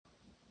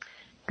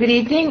Good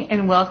evening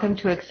and welcome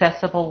to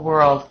Accessible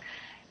World.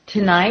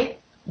 Tonight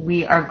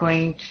we are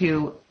going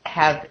to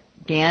have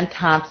Dan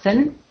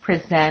Thompson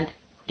present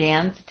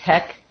Dan's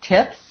Tech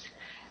Tips.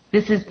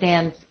 This is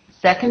Dan's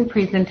second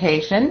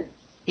presentation.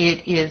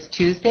 It is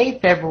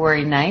Tuesday,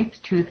 February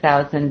 9th,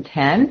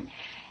 2010,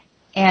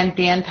 and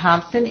Dan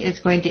Thompson is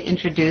going to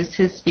introduce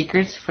his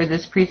speakers for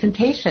this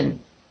presentation.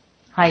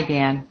 Hi,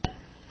 Dan.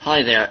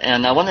 Hi there,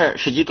 and I wonder,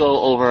 should you go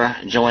over,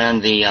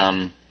 Joanne,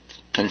 the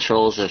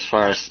controls as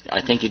far as,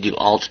 I think you do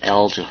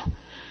Alt-L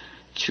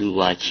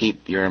to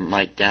keep your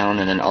mic down,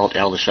 and then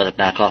Alt-L to shut it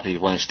back off if you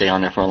want to stay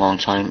on there for a long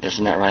time.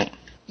 Isn't that right?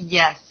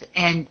 Yes,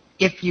 and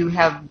if you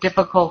have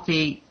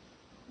difficulty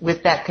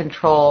with that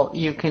control,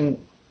 you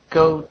can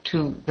go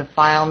to the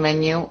File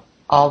menu,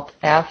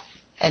 Alt-F,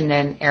 and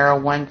then arrow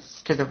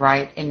once to the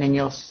right, and then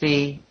you'll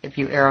see, if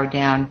you arrow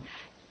down,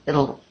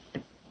 it'll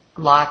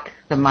lock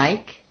the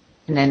mic,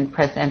 and then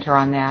press Enter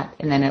on that,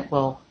 and then it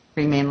will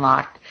remain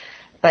locked.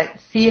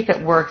 But see if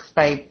it works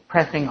by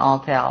pressing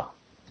Alt-L.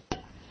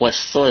 What's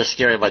sort of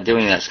scary about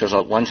doing that is because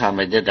one time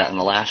I did that in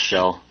the last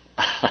show.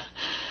 I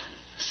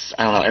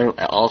don't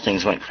know, all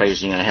things went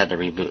crazy and I had to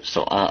reboot.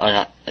 So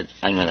I'm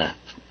going to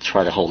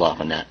try to hold off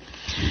on that.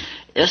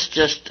 It's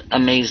just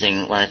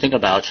amazing when I think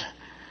about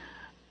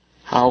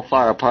how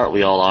far apart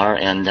we all are,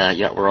 and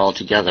yet we're all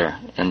together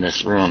in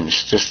this room.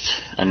 It's just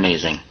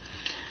amazing.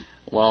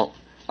 Well,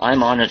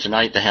 I'm honored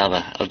tonight to have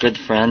a good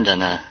friend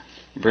and a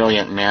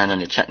brilliant man in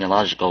the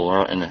technological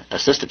world, in the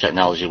assistive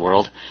technology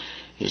world.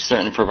 He's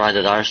certainly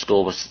provided our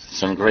school with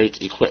some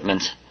great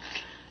equipment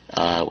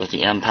with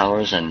the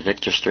M-Powers and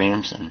Victor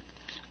Streams, and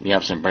we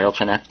have some Braille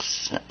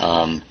Connects,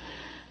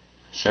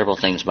 several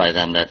things by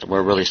them that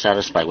we're really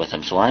satisfied with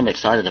them. So I'm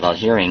excited about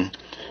hearing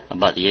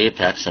about the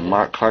Apex, and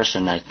Mark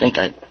Carson, I think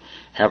I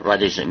have it right,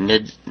 he's a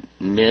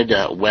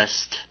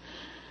Midwest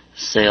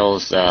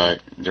sales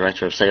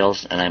director of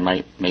sales, and I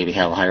might maybe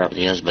have higher up than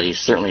he is, but he's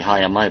certainly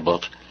high on my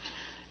book.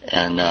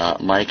 And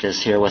Mike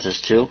is here with us,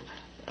 too,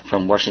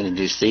 from Washington,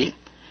 D.C.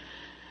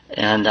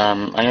 And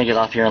I'm going to get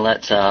off here and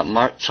let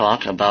Mark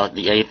talk about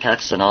the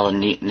Apex and all the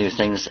neat new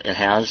things it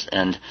has.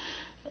 And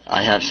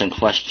I have some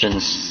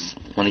questions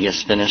when he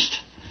gets finished.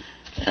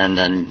 And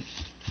then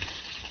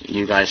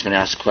you guys can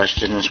ask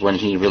questions when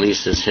he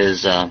releases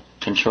his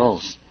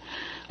controls.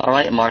 All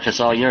right, Mark, it's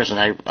all yours. And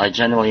I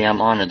genuinely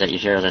am honored that you're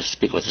here to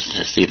speak with us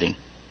this evening.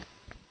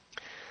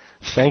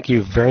 Thank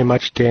you very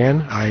much,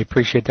 Dan. I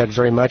appreciate that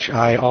very much.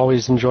 I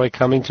always enjoy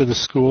coming to the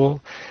school,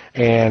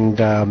 and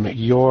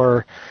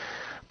your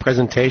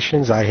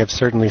presentations, I have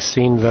certainly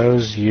seen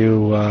those.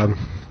 You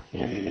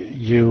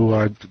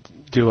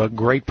do a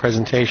great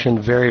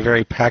presentation, very,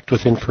 very packed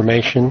with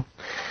information.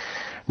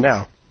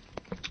 Now,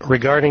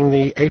 regarding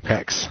the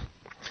Apex,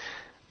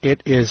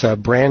 it is a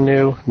brand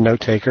new note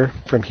taker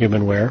from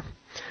Humanware.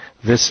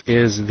 This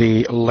is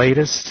the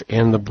latest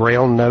in the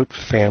Braille Note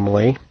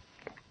family.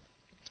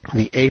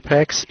 The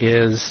Apex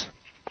is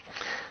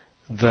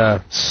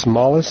the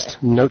smallest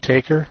note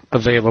taker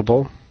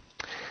available.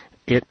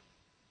 It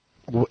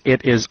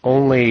is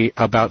only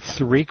about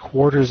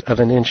 3/4 of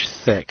an inch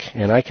thick,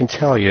 and I can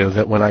tell you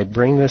that when I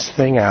bring this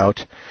thing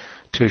out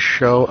to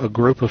show a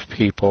group of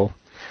people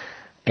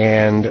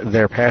and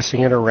they're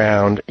passing it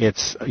around,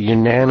 it's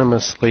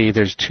unanimously,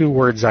 there's two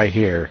words I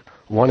hear.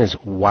 One is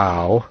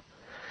wow,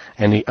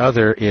 and the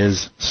other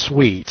is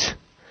sweet.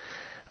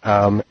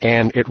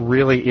 And it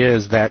really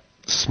is that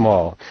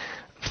small.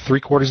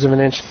 3/4 of an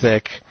inch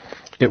thick.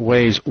 It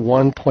weighs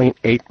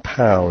 1.8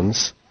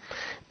 pounds,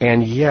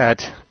 and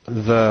yet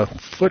the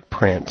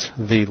footprint,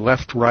 the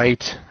left,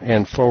 right,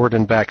 and forward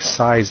and back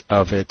size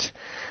of it,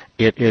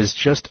 it is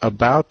just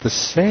about the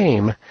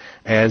same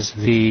as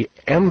the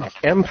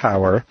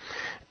M-Power.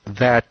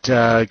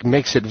 That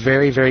makes it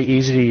very, very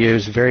easy to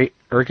use, very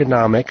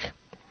ergonomic,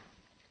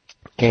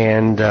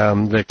 and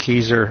the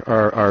keys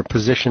are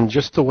positioned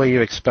just the way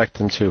you expect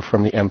them to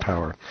from the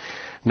M-Power.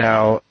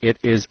 Now, it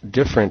is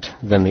different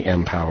than the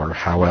M-Power,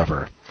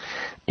 however,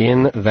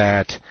 in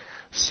that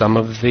some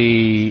of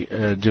the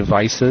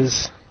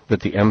devices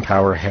that the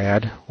M-Power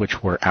had,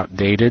 which were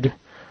outdated,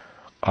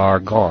 are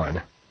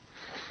gone.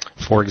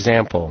 For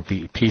example,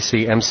 the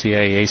PC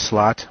MCAA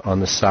slot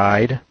on the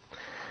side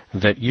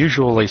that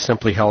usually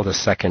simply held a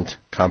second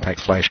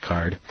compact flash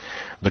card,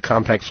 the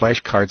compact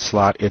flash card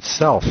slot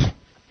itself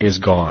is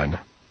gone.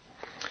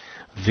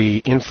 The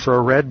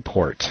infrared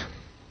port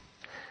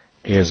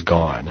is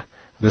gone.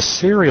 The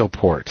serial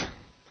port.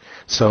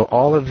 So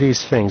all of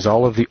these things,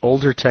 all of the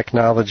older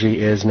technology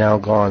is now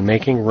gone,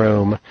 making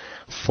room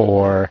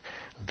for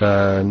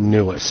the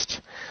newest.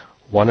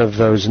 One of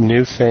those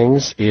new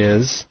things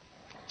is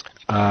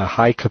a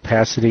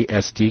high-capacity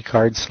SD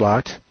card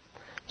slot.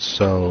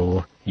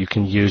 So you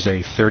can use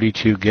a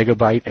 32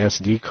 gigabyte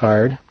SD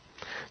card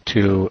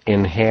to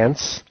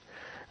enhance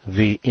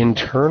the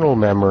internal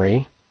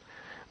memory.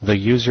 The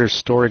user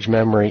storage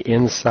memory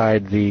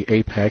inside the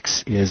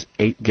Apex is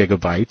 8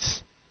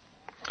 gigabytes.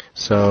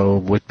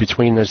 So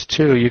between those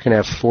two, you can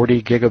have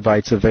 40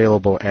 gigabytes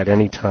available at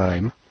any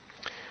time.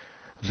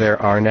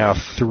 There are now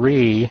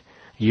 3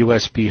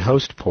 USB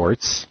host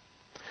ports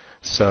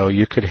So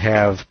you could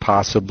have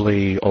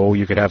possibly,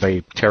 you could have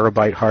a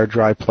terabyte hard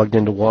drive plugged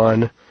into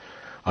one,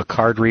 a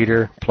card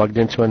reader plugged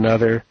into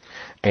another,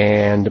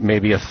 and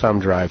maybe a thumb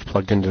drive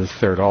plugged into the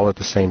third, all at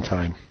the same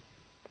time.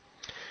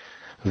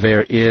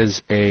 There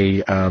is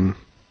an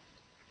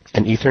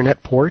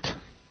Ethernet port.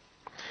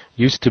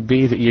 Used to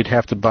be that you'd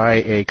have to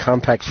buy a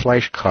compact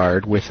flash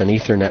card with an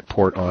Ethernet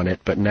port on it,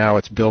 but now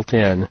it's built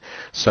in.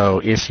 So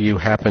if you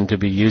happen to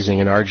be using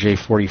an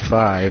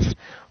RJ45,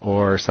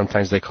 or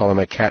sometimes they call them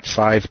a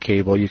Cat5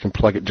 cable, you can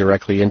plug it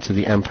directly into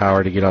the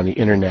mPower to get on the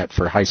internet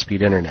for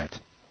high-speed internet.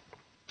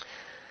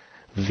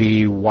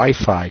 The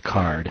Wi-Fi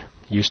card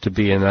used to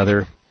be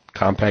another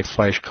compact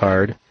flash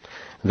card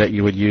that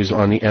you would use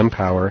on the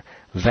mPower.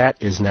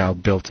 That is now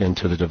built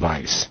into the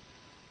device.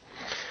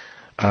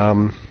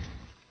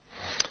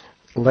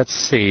 Let's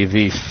see,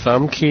 the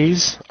thumb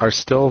keys are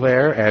still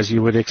there, as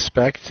you would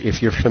expect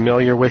if you're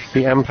familiar with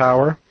the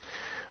mPower.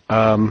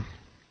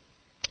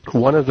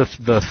 One of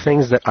the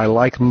things that I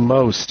like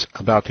most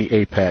about the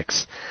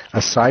Apex,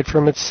 aside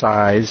from its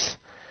size,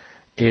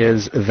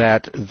 is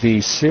that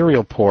the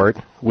serial port,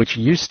 which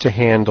used to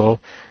handle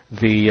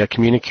the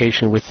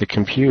communication with the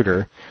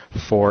computer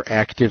for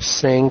active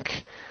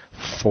sync,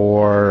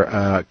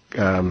 for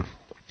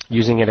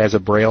using it as a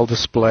braille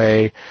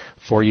display,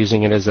 for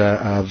using it as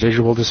a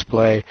visual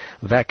display,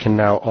 that can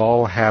now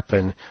all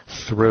happen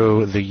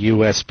through the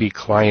USB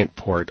client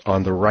port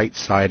on the right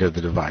side of the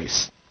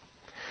device.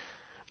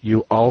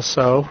 You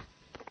also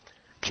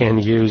can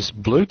use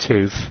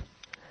Bluetooth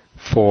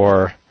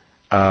for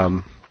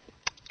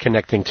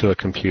connecting to a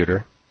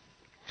computer,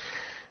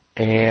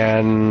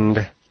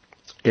 and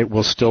it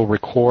will still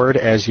record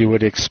as you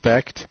would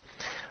expect.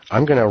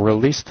 I'm going to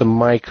release the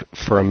mic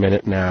for a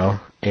minute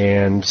now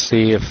and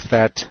see if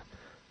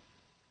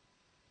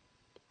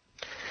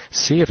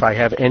I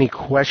have any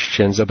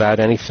questions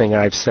about anything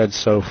I've said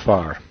so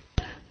far.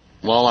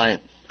 Well, I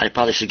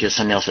probably should give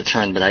somebody else a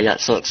turn, but I got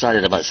so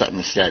excited about something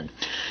you said.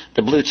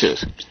 The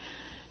Bluetooth.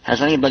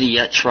 Has anybody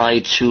yet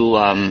tried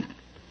to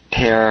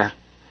pair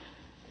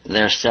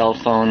their cell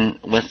phone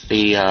with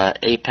the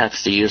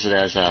Apex to use it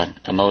as a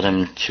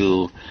modem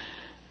to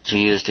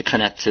use to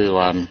connect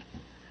to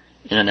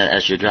internet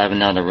as you're driving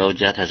down the road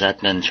yet? Has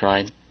that been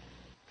tried?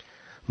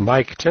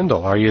 Mike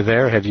Tyndall, are you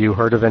there? Have you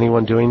heard of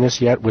anyone doing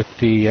this yet with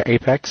the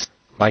Apex?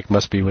 Mike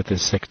must be with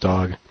his sick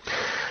dog.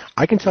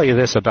 I can tell you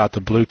this about the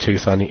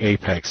Bluetooth on the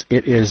Apex.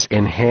 It is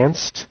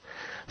enhanced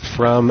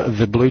from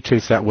the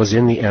Bluetooth that was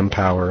in the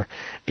mPower.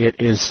 It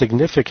is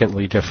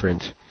significantly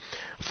different.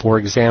 For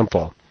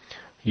example,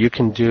 you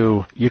can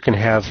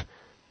have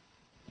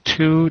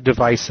two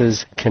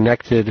devices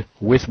connected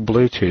with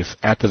Bluetooth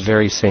at the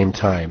very same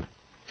time.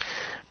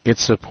 It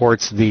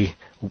supports the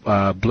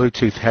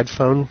Bluetooth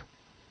headphone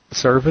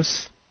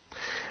service.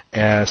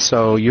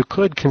 So you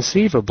could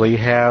conceivably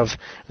have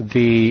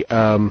the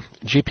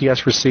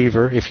GPS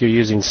receiver, if you're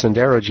using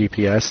Sendero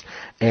GPS,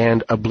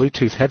 and a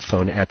Bluetooth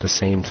headphone at the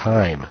same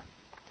time.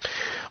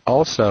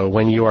 Also,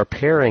 when you are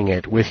pairing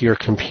it with your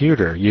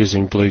computer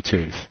using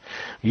Bluetooth,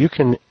 you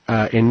can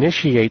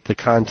initiate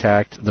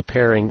the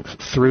pairing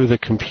through the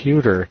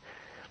computer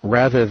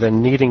rather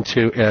than needing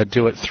to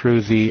do it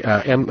through the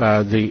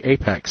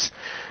Apex,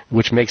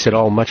 which makes it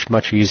all much,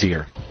 much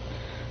easier.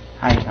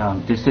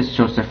 Hi, this is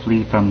Joseph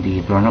Lee from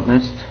the burn-up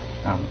list.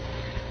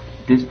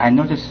 I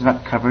know this is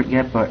not covered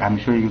yet, but I'm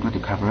sure you're going to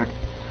cover it.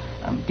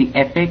 The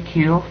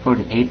FAQ for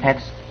the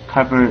Apex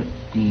cover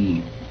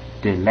the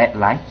LED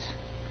lights.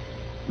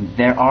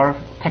 There are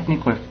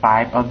technically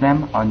 5 of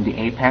them on the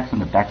Apex on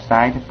the back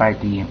side by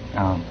the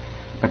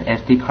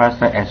SD card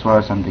side as well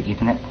as on the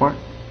Ethernet port.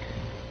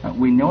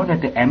 We know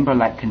that the amber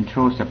light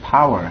controls the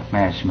power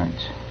management,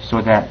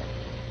 so that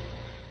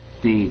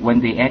when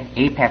the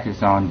Apex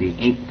is on, the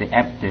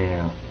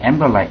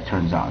amber light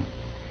turns on,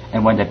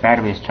 and when the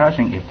battery is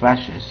charging, it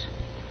flashes.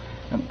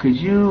 Could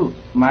you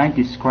mind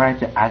describe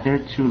the other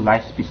 2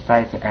 lights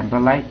besides the amber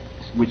light,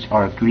 which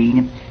are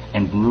green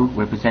and blue,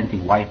 representing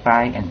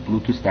Wi-Fi and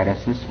Bluetooth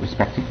statuses,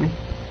 respectively?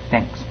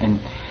 Thanks. And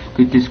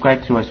could you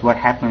describe to us what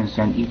happens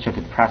when each of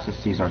the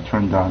processes are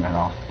turned on and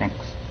off? Thanks.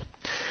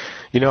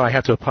 You know, I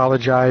have to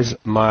apologize.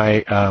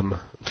 My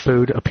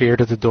food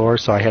appeared at the door,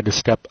 so I had to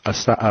step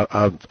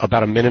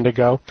about a minute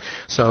ago.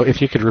 So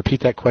if you could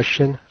repeat that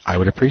question, I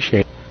would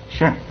appreciate it.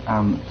 Sure.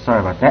 Sorry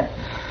about that.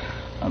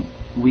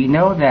 We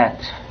know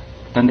that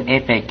on the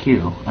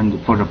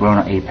FAQ for the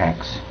Brona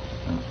Apex,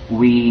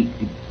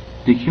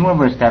 the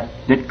humorous that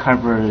did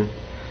cover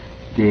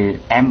the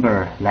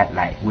amber LED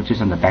light, which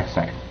is on the back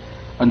side.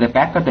 On the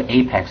back of the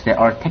Apex, there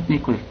are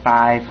technically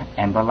 5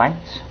 amber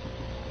lights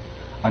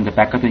on the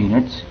back of the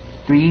units,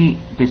 3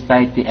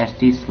 beside the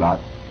SD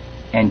slot,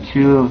 and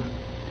 2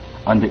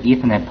 on the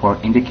Ethernet port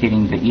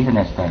indicating the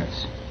Ethernet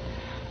status.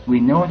 We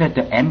know that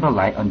the amber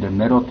light on the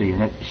middle of the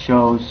unit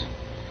shows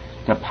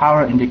the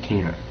power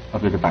indicator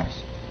of the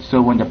device.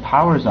 So when the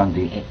power is on,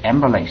 the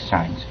amber light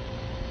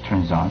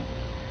turns on,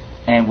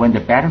 and when the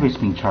battery is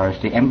being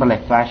charged, the amber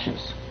light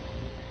flashes.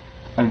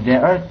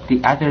 There are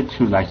the other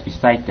 2 lights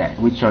beside that,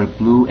 which are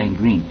blue and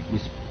green,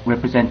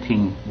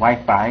 representing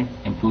Wi-Fi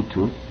and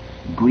Bluetooth,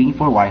 green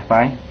for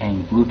Wi-Fi,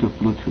 and blue to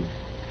Bluetooth.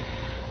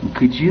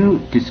 Could you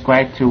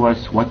describe to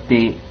us what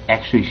they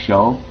actually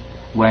show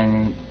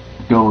when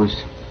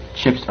those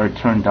chips are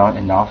turned on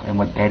and off and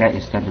what data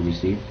is sent to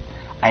receive?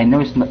 I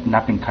know it's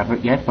not been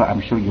covered yet, but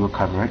I'm sure you will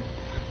cover it.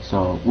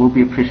 So we'll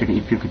be appreciative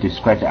if you could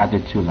describe the other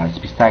two lights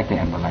besides the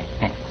amber light.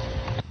 Thanks.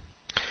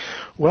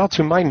 Well,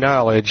 to my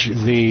knowledge,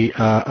 the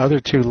other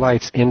two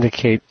lights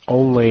indicate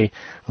only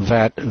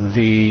that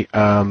the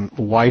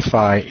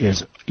Wi-Fi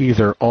is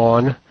either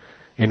on,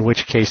 in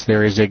which case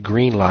there is a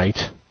green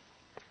light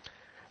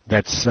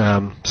that's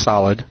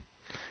solid,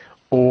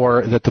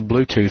 or that the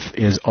Bluetooth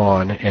is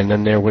on, and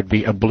then there would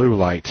be a blue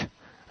light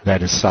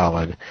that is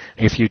solid.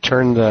 If you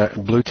turn the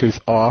Bluetooth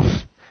off,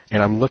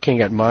 and I'm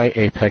looking at my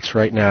Apex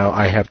right now,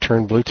 I have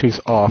turned Bluetooth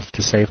off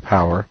to save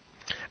power,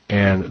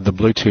 and the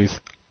Bluetooth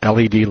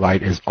LED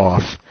light is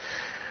off,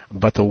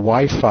 but the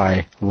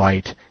Wi-Fi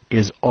light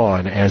is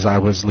on. As I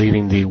was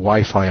leaving the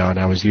Wi-Fi on,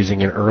 I was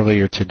using it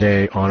earlier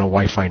today on a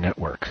Wi-Fi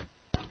network.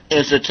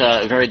 Is it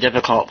very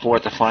difficult for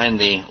it to find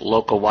the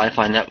local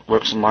Wi-Fi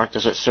networks, Mark?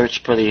 Does it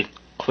search pretty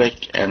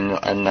quick and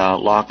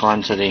lock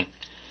on to the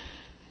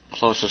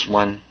closest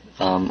one,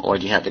 or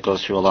do you have to go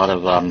through a lot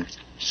of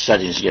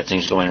settings to get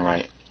things going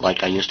right,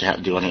 like I used to have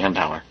to do on the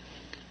mPower?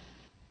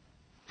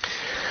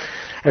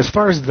 As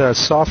far as the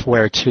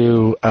software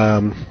to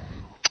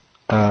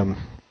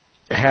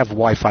have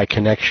Wi-Fi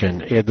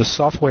connection, the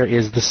software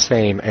is the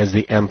same as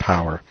the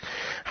mPower.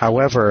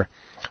 However,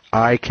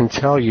 I can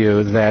tell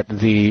you that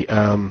the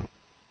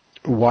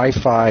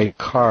Wi-Fi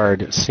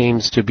card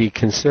seems to be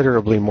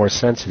considerably more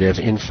sensitive.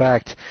 In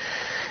fact,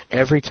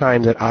 every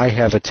time that I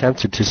have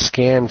attempted to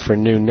scan for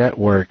new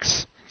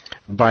networks,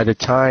 by the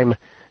time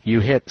you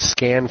hit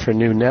scan for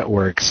new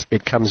networks,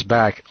 it comes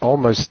back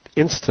almost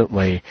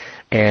instantly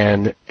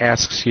and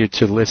asks you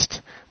to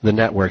list the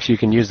networks. You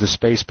can use the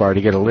space bar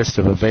to get a list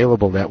of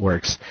available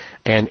networks,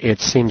 and it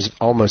seems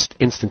almost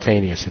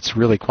instantaneous. It's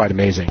really quite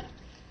amazing.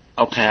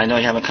 Okay, I know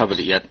you haven't covered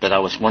it yet, but I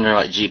was wondering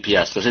about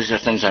GPS, because these are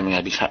things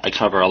I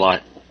cover a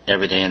lot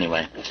every day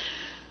anyway.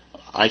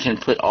 I can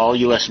put all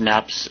U.S.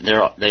 maps,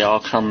 they all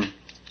come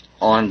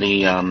on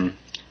the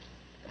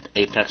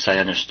Apex, I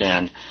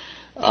understand.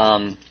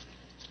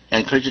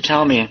 And could you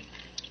tell me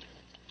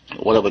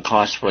what it would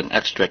cost for an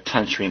extra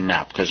country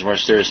map? Because we're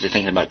seriously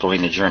thinking about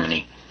going to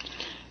Germany,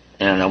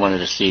 and I wanted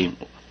to see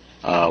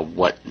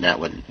what that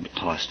would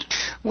cost.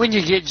 When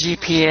you get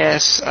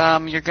GPS,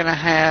 you're going to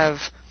have,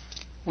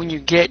 when you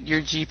get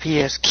your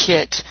GPS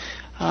kit,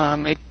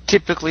 it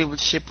typically would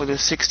ship with a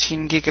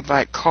 16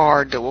 gigabyte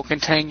card that will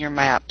contain your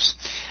maps.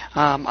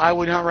 I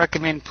would not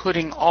recommend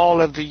putting all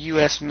of the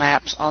U.S.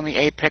 maps on the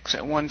Apex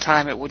at one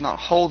time. It would not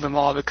hold them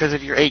all because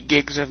of your 8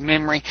 gigs of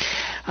memory.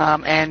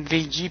 And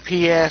the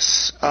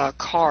GPS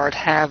card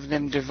have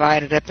them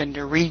divided up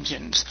into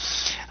regions.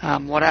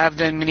 What I've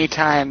done many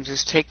times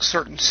is take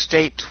certain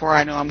states where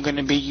I know I'm going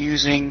to be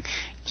using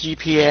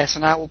GPS,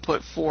 and I will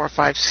put 4 or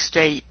 5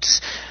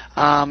 states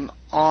on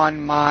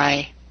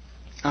my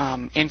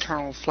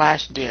internal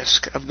flash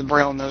disk of the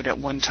Braille node at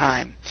one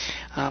time.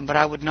 But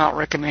I would not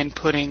recommend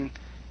putting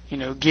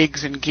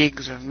gigs and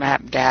gigs of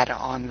map data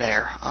on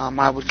there.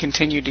 I would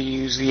continue to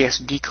use the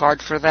SD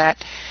card for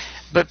that,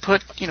 but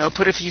put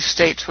a few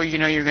states where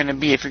you're going to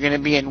be. If you're going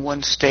to be in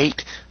one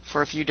state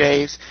for a few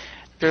days,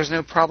 there's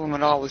no problem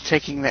at all with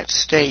taking that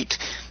state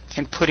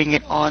and putting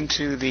it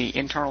onto the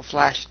internal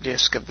flash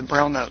disk of the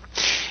Braille node,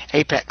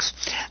 Apex.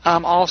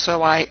 Also,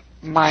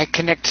 my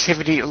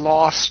connectivity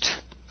lost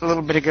a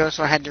little bit ago,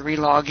 so I had to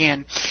re-log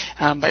in.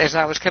 But as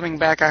I was coming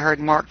back, I heard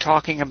Mark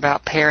talking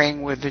about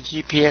pairing with the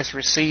GPS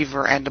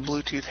receiver and the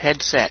Bluetooth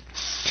headset.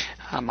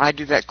 I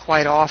do that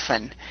quite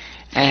often,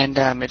 and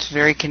it's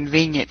very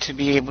convenient to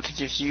be able to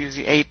just use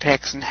the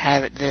Apex and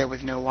have it there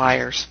with no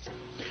wires.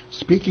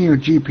 Speaking of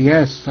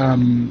GPS,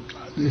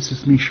 this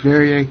is Mish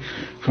Verrier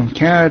from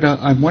Canada.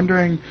 I'm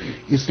wondering,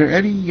 is there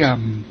any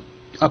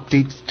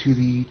updates to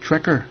the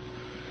Trekker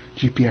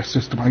GPS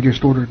system? I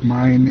just ordered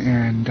mine,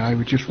 and I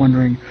was just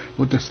wondering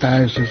what the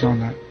status is on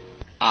that.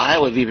 I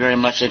would be very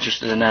much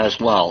interested in that as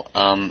well,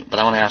 but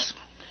I want to ask,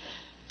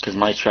 because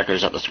my Trekker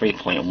is up to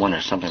 3.1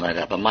 or something like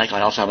that. But Mike,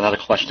 I also have another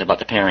question about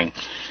the pairing.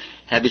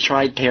 Have you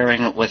tried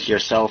pairing with your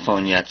cell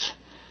phone yet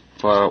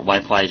for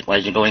Wi-Fi while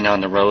you're going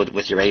down the road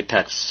with your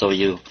Apex, so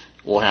you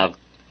will have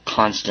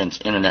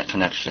constant internet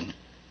connection?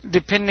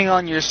 Depending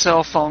on your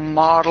cell phone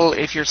model,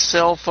 if your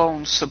cell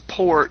phone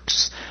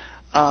supports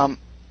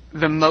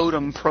the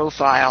modem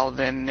profile,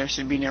 then there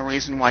should be no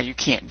reason why you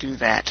can't do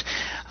that.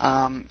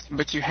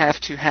 But you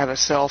have to have a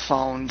cell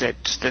phone that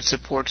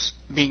supports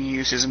being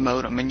used as a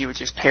modem, and you would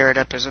just pair it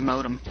up as a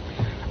modem.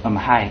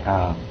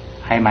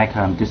 Hi, Mike.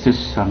 This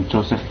is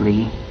Joseph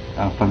Lee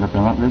from the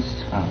Brilliant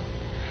List.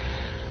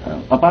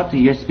 About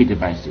the USB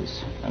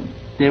devices,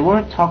 there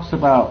were talks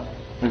about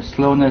the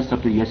slowness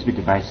of the USB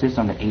devices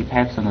on the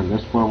Apex on the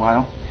list for a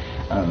while.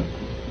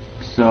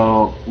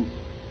 So,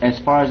 as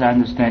far as I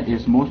understand,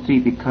 it's mostly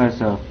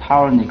because of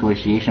power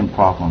negotiation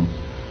problem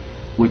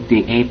with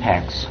the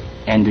Apex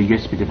and the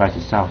USB device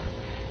itself.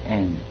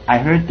 And I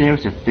heard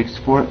there's a fix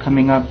for it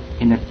coming up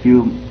in a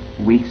few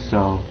week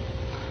so.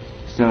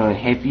 So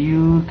have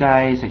you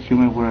guys at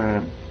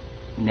HumanWare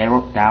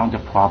narrowed down the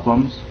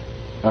problems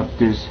of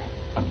this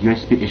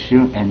USB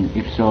issue? And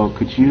if so,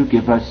 could you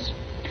give us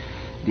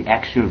the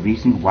actual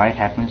reason why it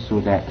happened so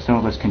that some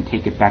of us can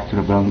take it back to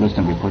the realm list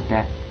and report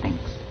that?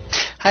 Thanks.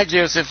 Hi,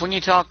 Joseph. When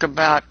you talk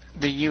about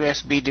the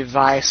USB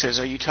devices,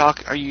 are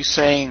you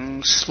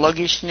saying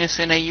sluggishness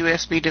in a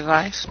USB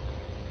device?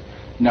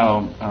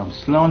 No,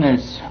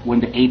 slowness when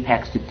the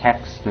Apex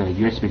detects the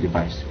USB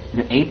device.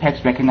 The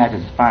Apex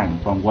recognizes fine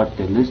from what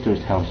the lister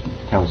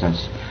tells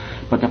us,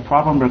 but the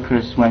problem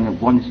occurs when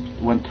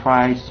one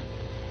tries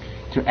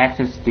to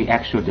access the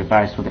actual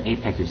device for the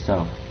Apex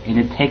itself, and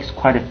it takes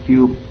quite a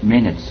few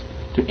minutes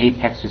to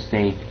Apex to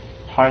say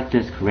hard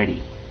disk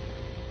ready.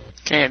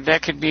 Okay,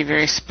 that could be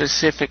very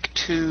specific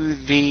to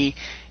the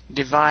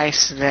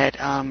device that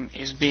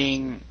is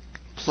being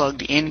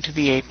plugged into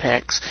the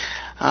Apex.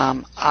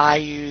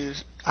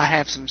 I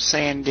have some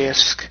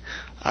SanDisk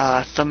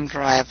thumb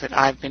drive that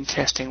I've been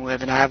testing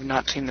with, and I have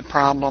not seen the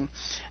problem.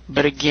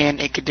 But again,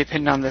 it could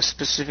depend on the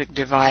specific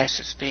device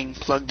that's being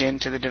plugged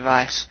into the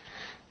device.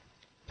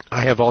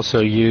 I have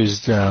also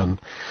used a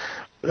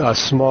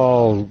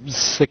small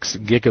 6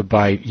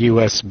 gigabyte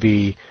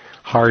USB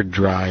hard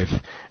drive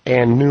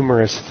and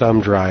numerous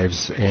thumb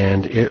drives,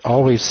 and it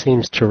always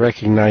seems to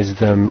recognize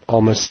them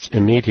almost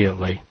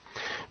immediately.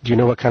 Do you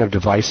know what kind of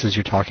devices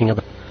you're talking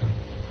about?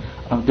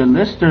 The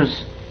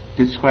listers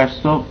describe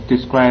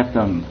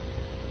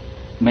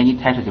many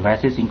types of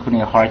devices,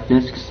 including hard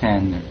disks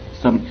and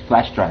some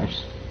flash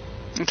drives.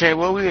 Okay,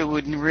 what we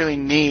would really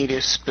need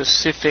is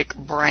specific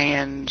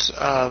brands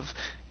of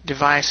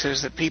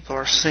devices that people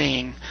are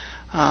seeing.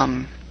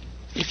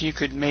 If you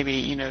could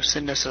maybe,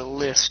 send us a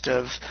list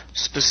of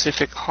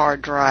specific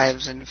hard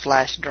drives and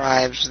flash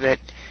drives that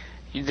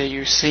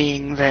you're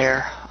seeing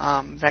there,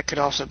 that could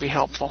also be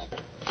helpful.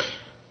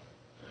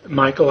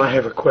 Michael, I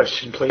have a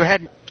question, please. Go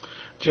ahead.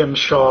 Jim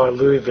Shaw,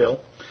 Louisville.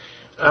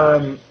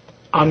 On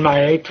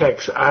my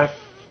Apex, I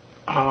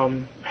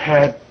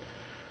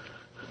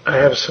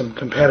have some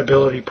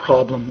compatibility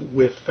problem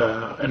with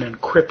an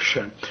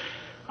encryption.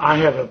 I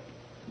have a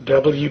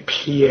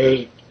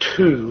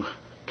WPA2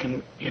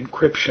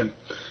 encryption,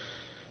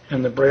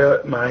 and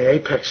my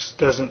Apex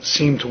doesn't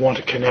seem to want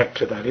to connect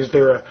to that. Is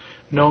there a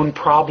known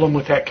problem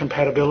with that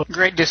compatibility?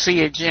 Great to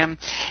see you, Jim.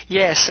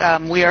 Yes,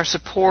 we are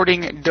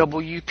supporting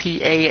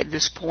WPA at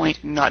this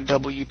point, not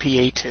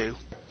WPA2.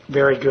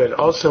 Very good.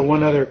 Also,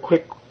 one other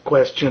quick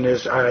question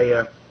is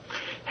I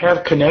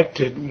have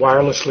connected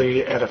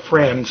wirelessly at a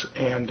friend's,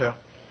 and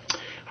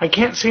I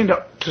can't seem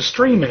to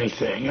stream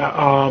anything.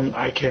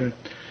 I can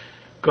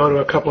go to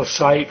a couple of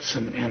sites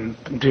and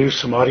do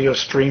some audio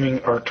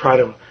streaming or try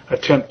to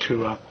attempt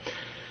to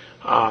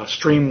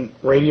stream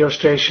radio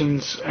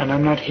stations, and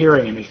I'm not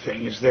hearing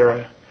anything. Is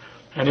there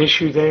an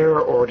issue there,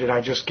 or did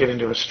I just get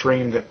into a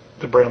stream that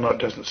the Braille Note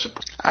doesn't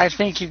support? I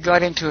think you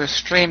got into a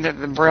stream that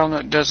the Braille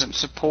Note doesn't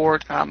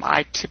support.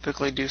 I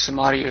typically do some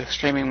audio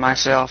streaming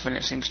myself, and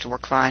it seems to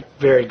work fine.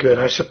 Very good.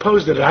 I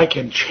suppose that I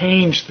can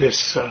change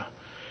this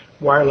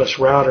wireless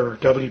router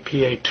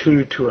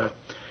WPA2 to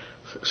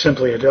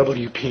simply a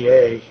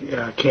WPA,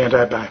 can't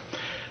I, by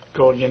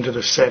going into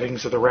the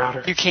settings of the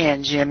router? You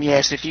can, Jim,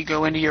 yes. If you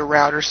go into your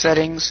router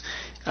settings,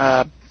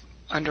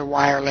 under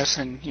wireless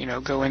and,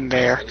 go in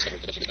there,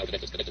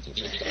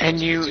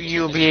 and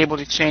you'll be able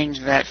to change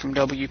that from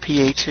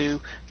WPA2,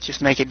 just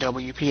make it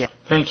WPA.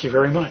 Thank you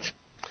very much.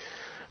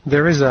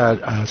 There is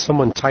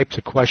someone typed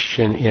a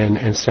question in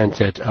and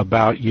sent it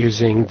about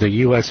using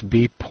the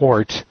USB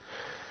port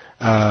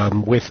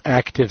with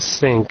Active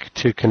Sync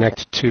to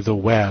connect to the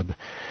web.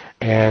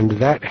 And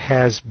that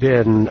has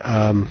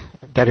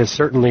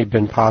certainly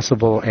been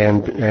possible,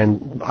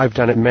 and I've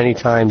done it many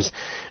times,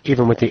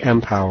 even with the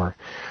mPower.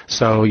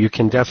 So you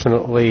can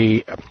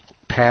definitely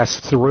pass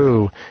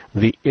through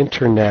the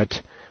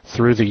internet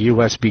through the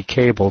USB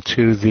cable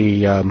to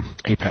the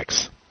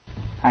Apex.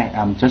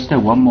 Hi, just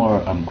one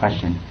more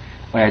question.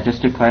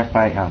 Just to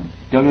clarify,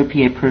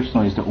 WPA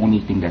Personal is the only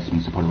thing that's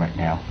being supported right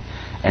now,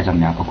 as of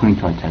now, according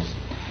to our test.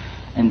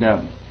 And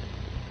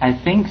I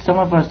think some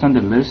of us on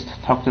the list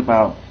talked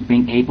about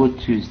being able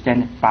to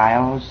send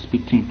files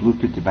between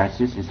Bluetooth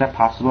devices. Is that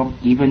possible?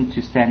 Even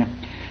to send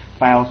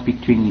files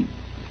between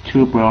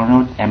two Braille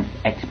Note and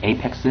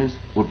Apexes,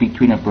 or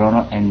between a Braille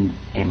Note and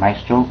a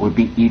Maestro, or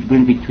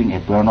even between a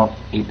Braille Note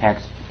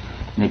Apex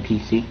and a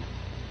PC?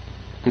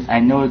 Because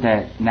I know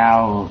that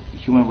now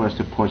HumanWare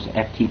supports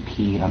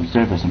FTP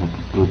service on the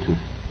Bluetooth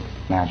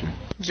manager.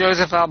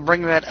 Joseph, I'll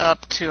bring that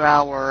up to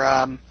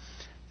our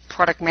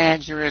product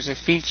manager as a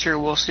feature.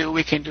 We'll see what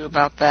we can do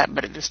about that,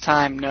 but at this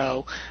time,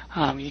 no.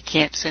 You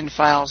can't send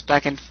files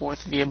back and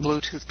forth via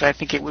Bluetooth, but I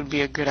think it would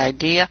be a good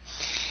idea,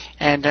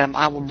 and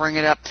I will bring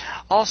it up.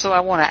 Also, I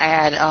want to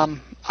add,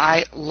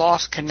 I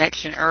lost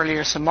connection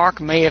earlier, so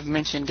Mark may have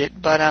mentioned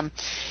it, but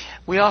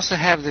we also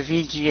have the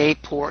VGA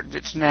port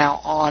that's now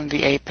on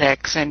the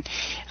Apex, and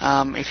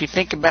if you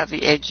think about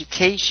the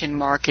education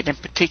market in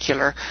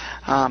particular,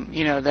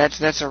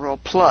 that's a real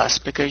plus,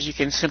 because you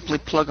can simply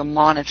plug a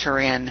monitor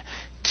in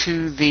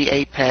to the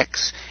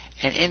Apex,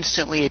 and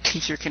instantly a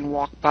teacher can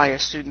walk by a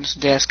student's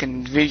desk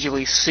and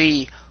visually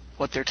see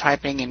what they're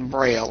typing in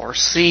Braille or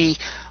see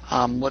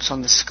what's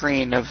on the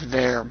screen of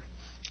their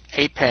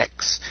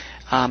Apex.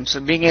 So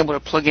being able to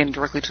plug in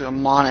directly to a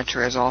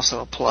monitor is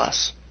also a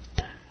plus.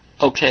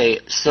 Okay,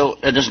 so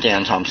this is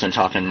Dan Thompson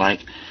talking,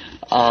 Mike.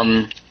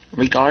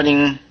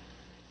 Regarding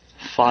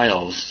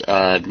files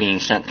being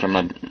sent from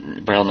a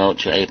Braille note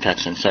to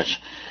Apex and such,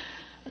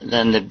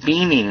 then the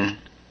beaming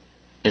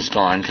is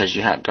gone because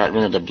you got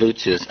rid of the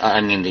Bluetooth.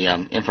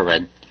 The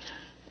infrared,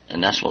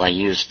 and that's what I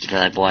used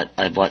because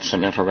I bought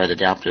some infrared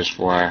adapters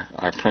for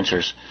our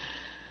printers.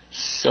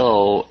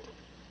 So,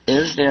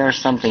 is there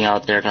something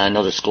out there? Because I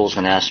know the school's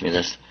going to ask me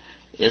this.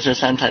 Is there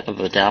some type of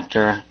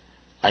adapter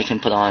I can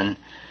put on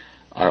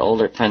our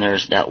older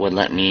printers that would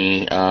let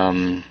me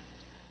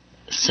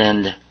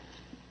send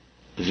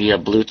via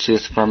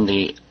Bluetooth from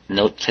the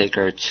note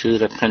taker to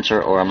the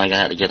printer, or am I going to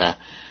have to get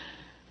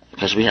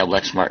because we have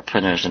Lexmark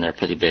printers and they're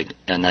pretty big,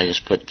 and I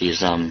just put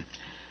these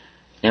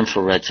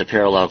infrared to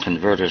parallel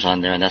converters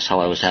on there, and that's how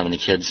I was having the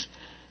kids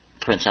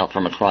print out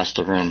from across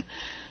the room.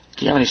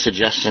 Do you have any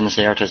suggestions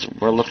there? Because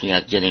we're looking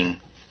at getting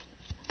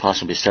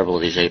possibly several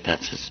of these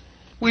Apexes.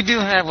 We do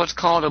have what's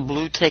called a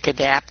BlueTake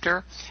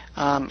adapter.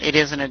 It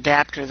is an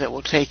adapter that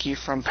will take you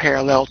from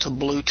parallel to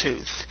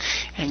Bluetooth.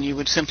 And you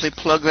would simply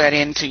plug that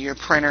into your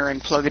printer and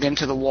plug it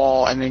into the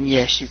wall, and then,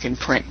 yes, you can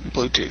print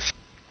Bluetooth.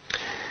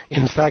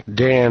 In fact,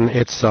 Dan,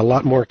 it's a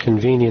lot more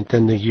convenient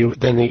than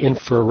the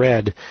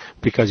infrared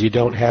because you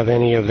don't have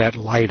any of that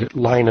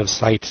line of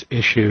sight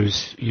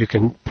issues. You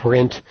can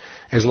print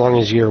as long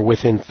as you're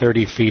within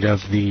 30 feet of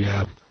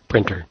the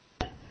printer.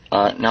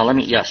 Now let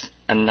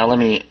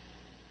me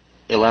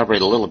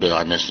elaborate a little bit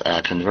on this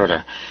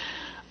converter.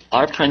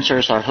 Our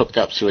printers are hooked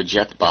up to a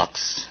jet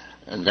box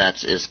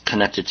that is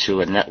connected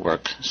to a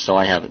network, so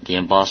I have the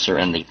embosser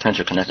and the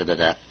printer connected to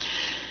that.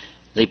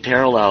 The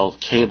parallel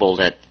cable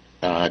that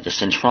the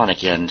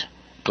Centronic end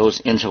goes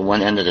into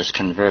one end of this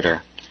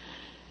converter,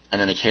 and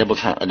then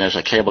there's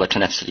a cable that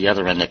connects to the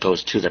other end that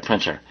goes to the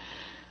printer.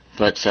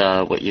 But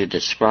what you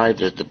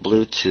described as the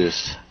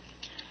Bluetooth,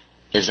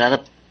 is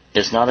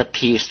not a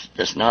piece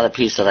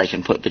that I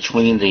can put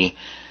between the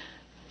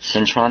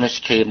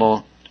Centronics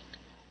cable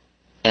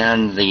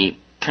and the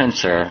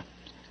printer,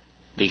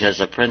 because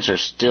the printer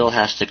still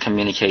has to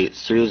communicate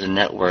through the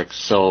network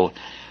so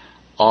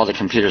all the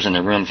computers in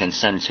the room can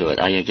send to it.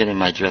 Are you getting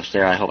my drift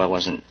there? I hope I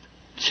wasn't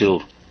too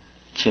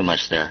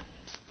much there.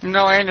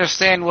 No, I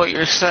understand what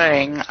you're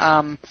saying.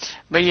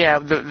 But yeah,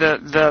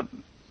 the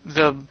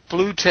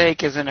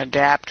BlueTake is an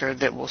adapter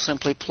that will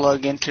simply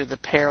plug into the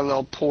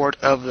parallel port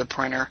of the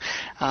printer.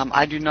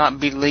 I do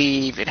not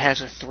believe it has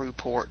a through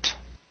port.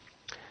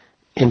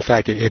 In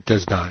fact, it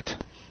does not.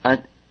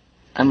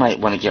 I might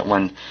want to get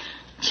one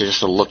to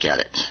just look at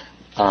it.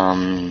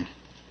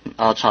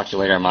 I'll talk to you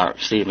later, Mark.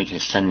 See if you can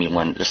send me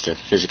one just to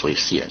physically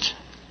see it.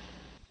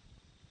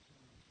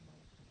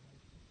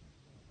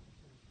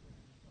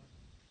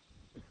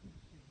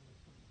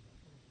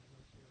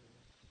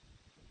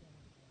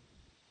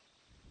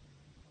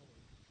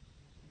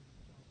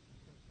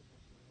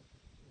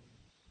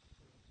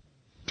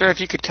 Sir, if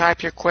you could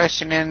type your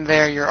question in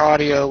there, your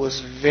audio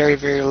was very,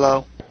 very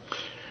low.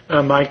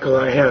 Michael,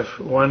 I have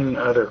one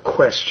other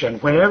question.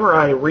 Whenever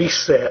I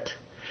reset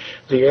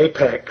the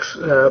Apex,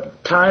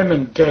 time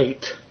and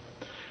date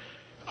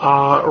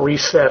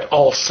reset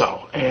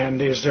also.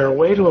 And is there a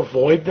way to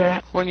avoid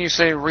that? When you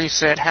say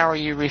reset, how are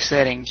you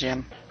resetting,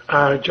 Jim?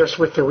 Just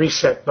with the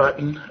reset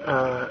button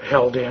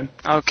held in.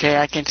 Okay,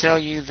 I can tell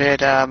you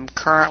that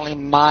currently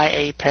my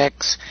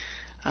Apex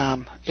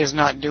is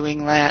not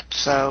doing that,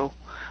 so...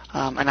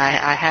 and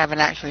I haven't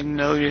actually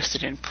noticed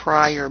it in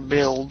prior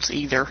builds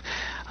either.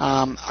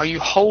 Are you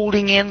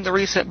holding in the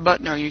reset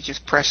button, or are you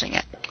just pressing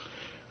it?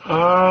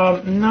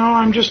 No,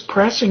 I'm just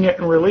pressing it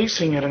and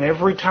releasing it, and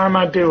every time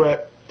I do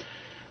it,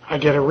 I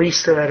get a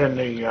reset, and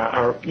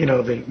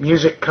the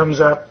music comes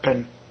up,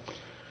 and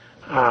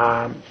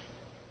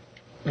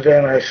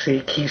then I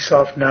see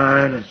Keysoft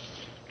 9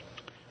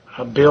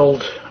 and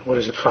build.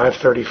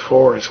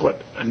 534 is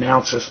what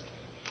announces.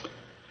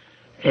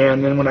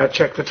 And then when I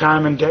check the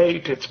time and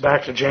date, it's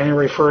back to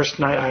January 1st,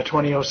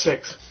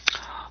 2006.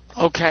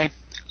 Okay.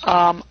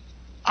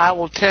 I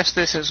will test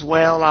this as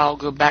well. I'll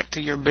go back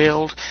to your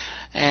build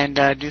and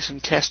do some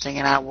testing,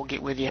 and I will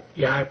get with you.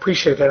 Yeah, I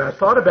appreciate that. I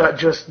thought about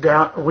just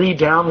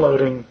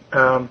re-downloading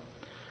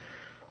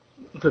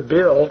the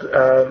build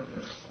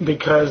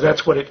because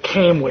that's what it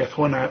came with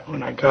when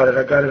I got it.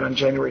 I got it on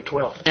January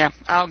 12th. Yeah,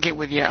 I'll get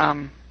with you.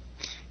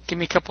 Give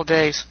me a couple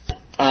days.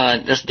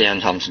 This is Dan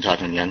Thompson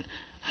talking again.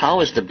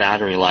 How is the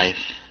battery life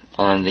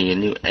on the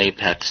new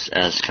Apex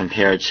as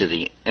compared to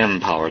the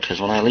M-Power? Because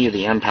when I leave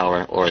the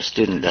M-Power, or a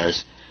student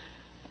does,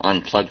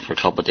 unplugged for a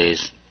couple of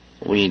days,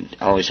 we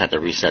always have to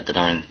reset the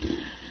darn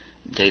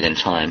date and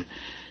time.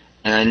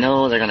 And I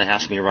know they're going to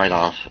ask me right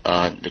off,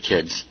 the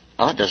kids,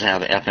 it does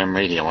have an FM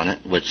radio on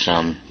it, which,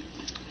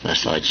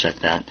 let's check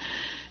that.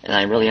 And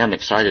I really am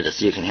excited to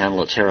see it can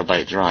handle a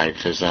terabyte drive,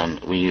 because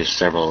we use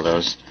several of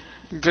those.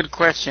 Good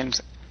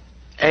questions.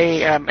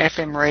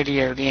 FM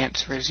radio, the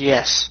answer is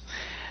yes.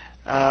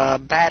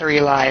 Battery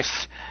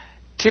life,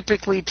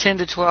 typically 10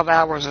 to 12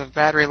 hours of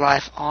battery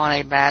life on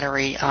a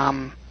battery,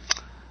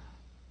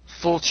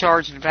 full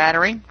charged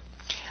battery.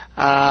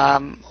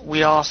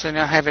 We also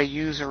now have a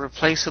user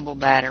replaceable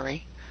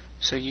battery,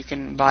 so you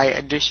can buy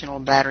additional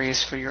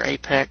batteries for your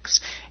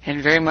Apex,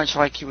 and very much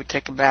like you would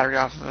take a battery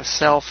off of a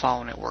cell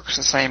phone, it works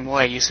the same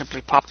way. You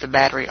simply pop the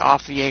battery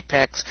off the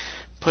Apex,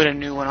 put a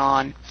new one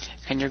on,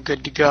 and you're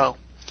good to go.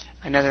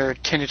 Another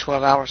 10 to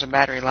 12 hours of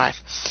battery life.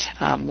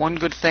 One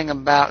good thing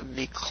about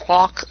the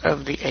clock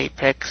of the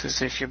Apex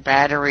is if your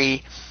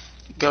battery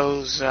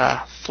goes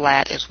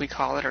flat, as we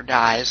call it, or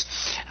dies,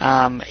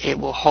 it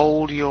will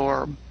hold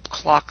your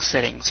clock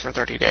settings for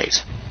 30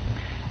 days.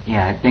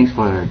 Yeah, thanks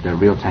for the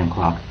real-time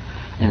clock.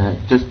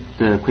 Just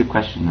a quick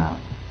question now.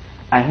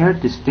 I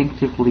heard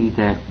distinctively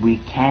that we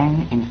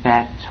can, in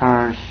fact,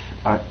 charge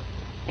our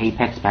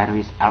Apex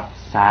batteries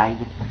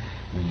outside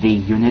the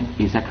unit.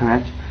 Is that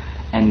correct?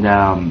 And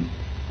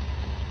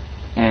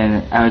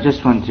I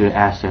just want to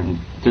ask, and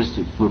just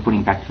we're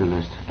putting back to the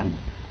list.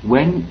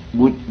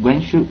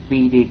 When should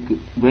be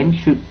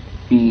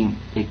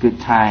a good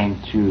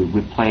time to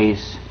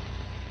replace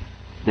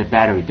the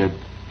battery, the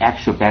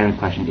actual battery in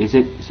question? Is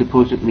it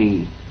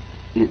supposedly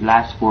it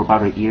lasts for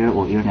about a year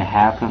or year and a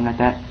half, something like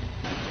that?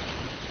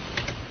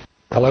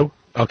 Hello?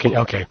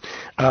 Okay.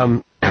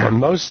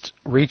 Most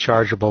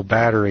rechargeable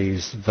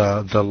batteries,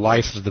 the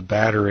life of the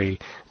battery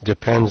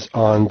depends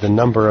on the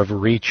number of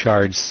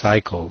recharge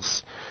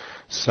cycles.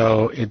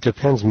 So it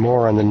depends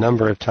more on the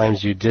number of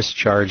times you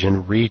discharge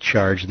and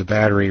recharge the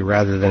battery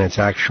rather than its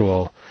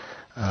actual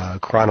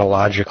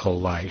chronological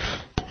life.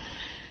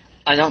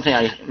 I don't think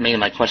I made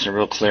my question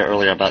real clear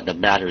earlier about the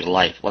battery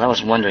life. What I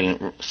was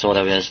wondering sort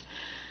of is,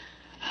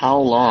 how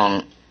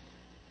long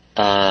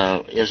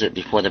is it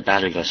before the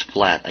battery goes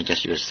flat, I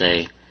guess you would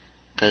say?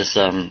 Because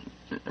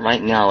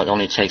right now it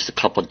only takes a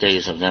couple of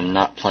days of them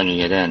not plugging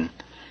it in,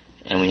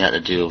 and we had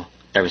to do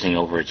everything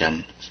over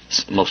again,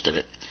 most of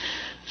it.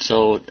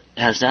 So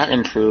has that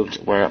improved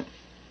where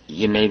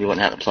you maybe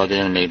wouldn't have to plug it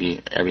in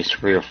maybe every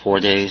 3 or 4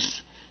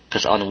 days?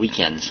 Because on the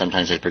weekends,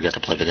 sometimes they forget to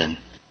plug it in.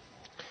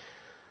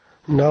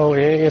 No,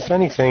 if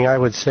anything, I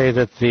would say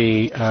that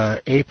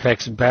the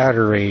Apex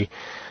battery,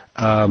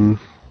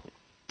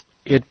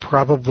 it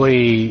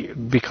probably,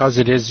 because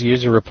it is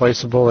user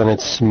replaceable and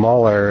it's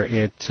smaller,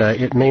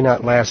 it may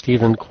not last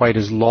even quite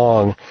as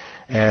long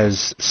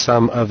as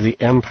some of the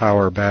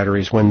M-Power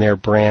batteries when they're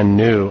brand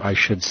new, I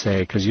should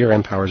say, because your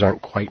M-Powers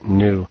aren't quite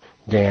new,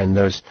 Dan.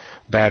 Those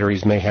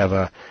batteries may have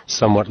a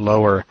somewhat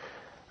lower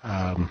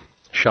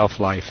shelf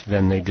life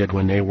than they did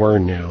when they were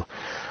new.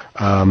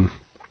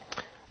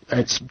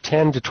 It's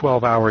 10 to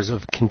 12 hours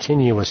of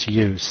continuous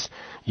use.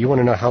 You want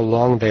to know how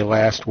long they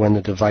last when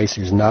the device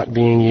is not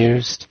being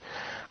used?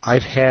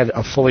 I've had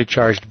a fully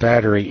charged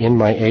battery in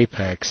my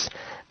Apex,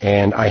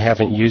 and I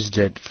haven't used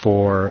it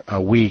for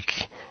a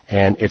week,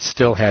 and it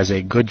still has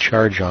a good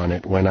charge on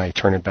it when I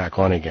turn it back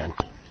on again.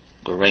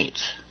 Great.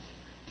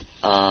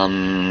 Wait a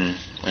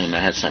minute,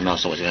 I had something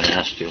else I was going to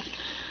ask you.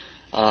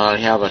 I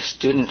have a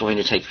student going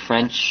to take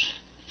French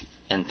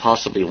and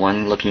possibly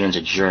one looking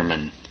into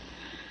German.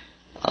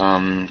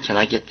 Can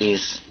I get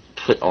these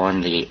put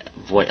on the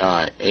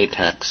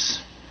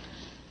Apex?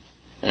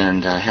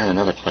 And I had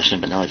another question,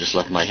 but now I just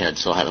left my head,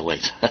 so I had to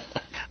wait.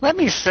 Let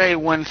me say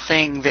one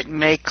thing that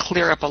may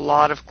clear up a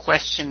lot of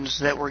questions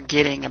that we're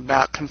getting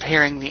about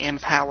comparing the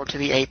M-Power to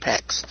the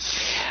Apex.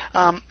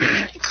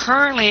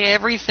 Currently,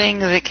 everything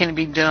that can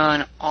be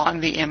done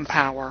on the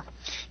M-Power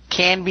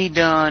can be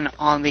done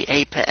on the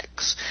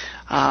Apex.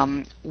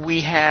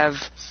 We have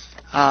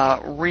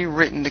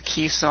rewritten the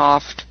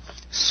Keysoft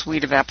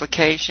suite of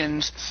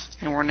applications,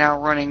 and we're now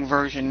running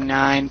version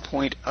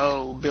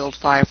 9.0, build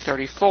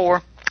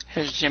 534,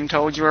 as Jim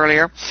told you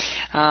earlier,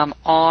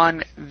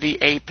 on the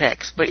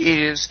Apex. But it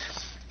is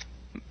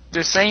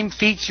the same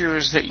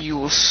features that you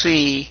will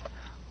see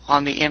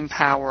on the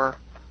M-Power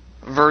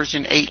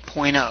version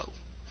 8.0.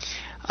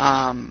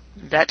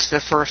 That's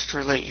the first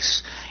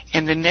release.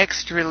 In the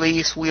next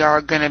release, we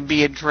are going to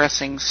be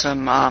addressing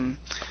some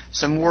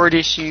word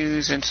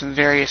issues and some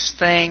various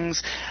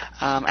things,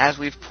 as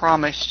we've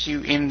promised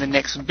you in the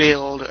next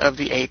build of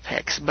the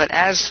Apex. But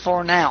as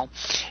for now,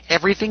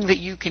 everything that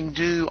you can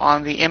do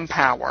on the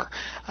M-Power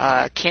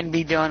can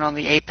be done on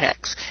the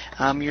Apex.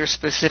 Your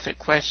specific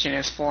question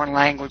is foreign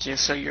languages,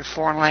 so your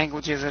foreign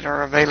languages that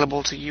are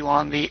available to you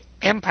on the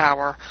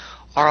M-Power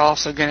are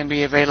also going to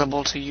be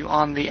available to you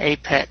on the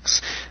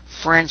Apex.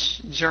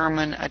 French,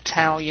 German,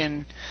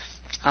 Italian,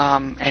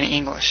 and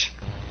English.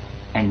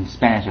 And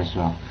Spanish as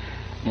well.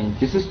 And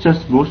this is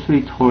just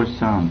mostly towards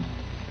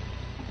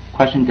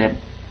question that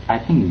I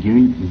think you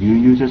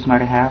users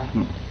might have,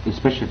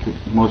 especially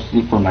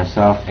mostly for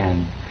myself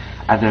and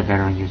other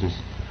veteran users.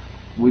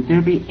 Would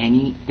there be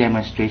any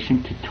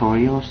demonstration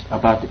tutorials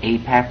about the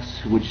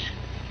Apex which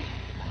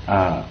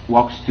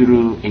walks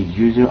through a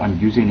user on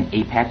using an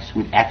Apex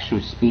with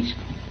actual speech?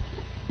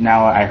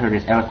 Now I heard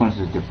it's eloquence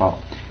is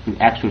default, with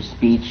actual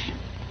speech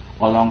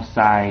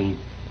alongside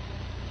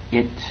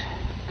it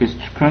Because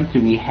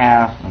currently we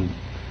have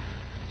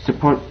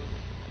support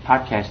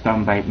podcast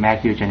done by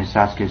Matthew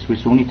Janisakis,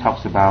 which only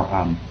talks about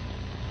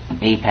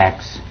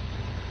Apex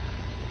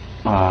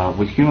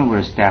with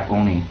HumanWare staff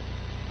only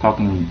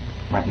talking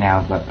right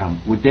now. But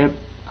would there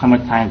come a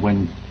time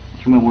when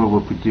HumanWare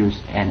will produce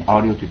an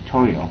audio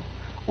tutorial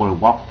or a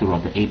walkthrough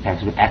of the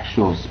Apex with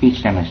actual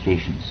speech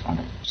demonstrations on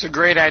it? It's a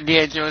great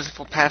idea, Joseph.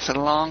 We'll pass it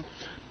along.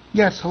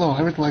 Yes, hello.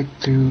 I would like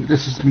to.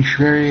 This is Mish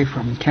Verrier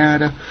from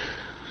Canada.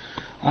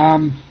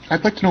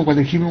 I'd like to know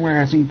whether HumanWare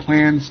has any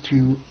plans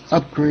to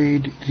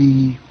upgrade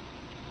the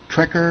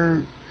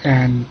Trekker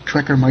and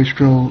Trekker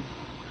Maestro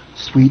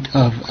suite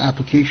of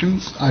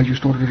applications. I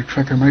just ordered a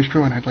Trekker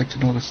Maestro, and I'd like to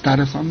know the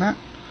status on that.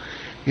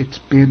 It's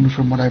been,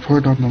 from what I've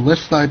heard on the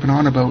list that I've been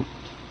on, about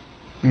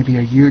maybe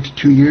a year to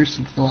 2 years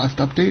since the last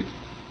update.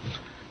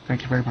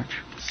 Thank you very much.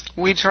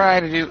 We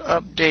try to do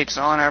updates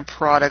on our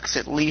products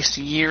at least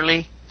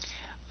yearly.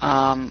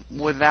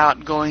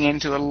 Without going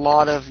into a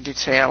lot of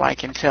detail, I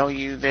can tell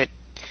you that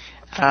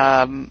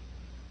an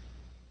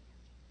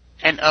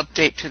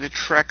update to the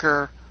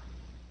Trekker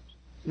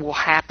will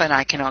happen.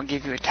 I cannot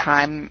give you a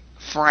time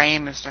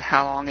frame as to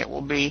how long it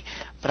will be,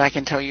 but I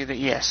can tell you that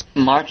yes.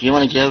 Mark, do you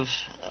want to give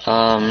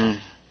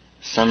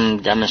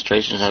some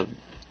demonstrations of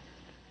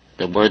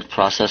the word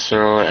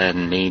processor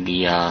and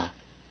maybe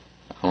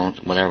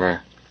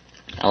whatever?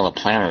 The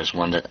planner is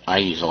one that I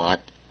use a lot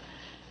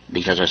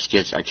because our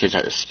kids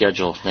have to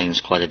schedule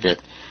things quite a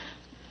bit,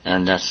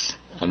 and that's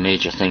a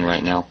major thing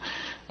right now.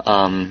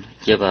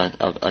 Give a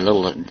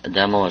little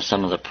demo of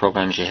some of the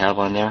programs you have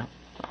on there.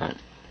 All right.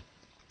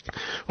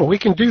 Well, we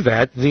can do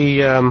that.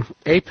 The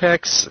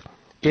Apex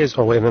is...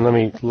 Oh, wait a minute. Let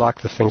me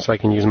lock the thing so I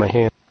can use my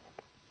hand.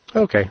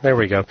 Okay, there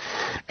we go.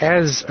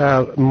 As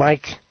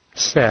Mike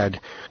said,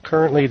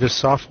 currently the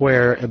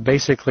software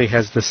basically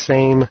has the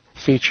same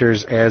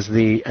features as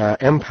the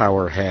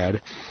Empower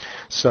had.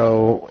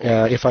 So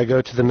if I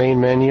go to the main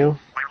menu...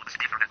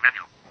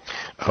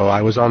 Oh,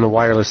 I was on the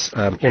wireless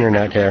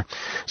internet here.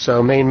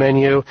 So main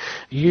menu,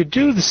 you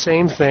do the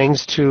same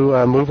things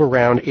to move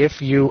around.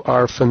 If you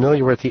are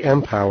familiar with the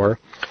Empower,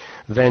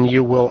 then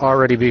you will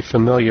already be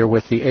familiar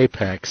with the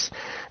Apex.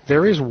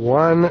 There is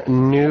one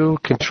new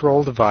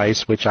control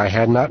device which I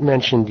had not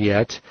mentioned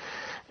yet.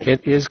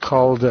 It is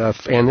called,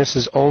 and this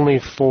is only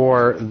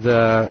for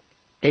the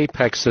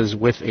Apexes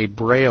with a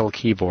Braille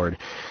keyboard.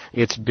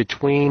 It's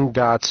between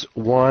dots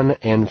 1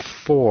 and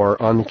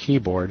 4 on the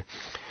keyboard.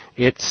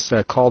 It's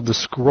called the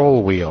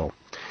scroll wheel.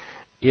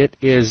 It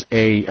is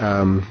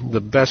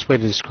the best way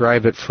to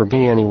describe it for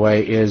me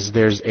anyway is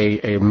there's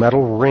a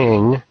metal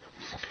ring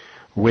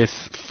with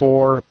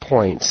 4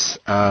 points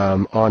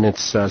on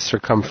its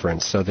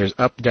circumference. So there's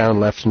up, down,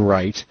 left, and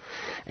right.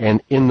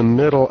 And in the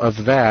middle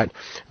of that,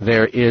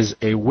 there is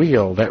a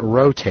wheel that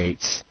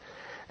rotates.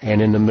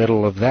 And in the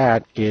middle of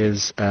that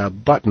is a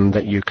button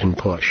that you can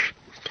push.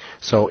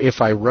 So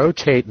if I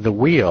rotate the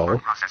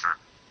wheel,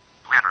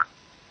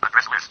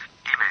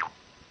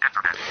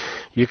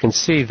 you can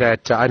see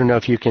that, I don't know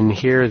if you can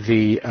hear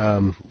the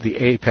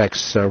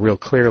Apex real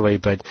clearly,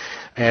 but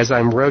as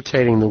I'm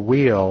rotating the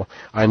wheel,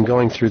 I'm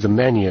going through the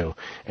menu.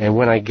 And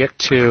when I get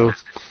to,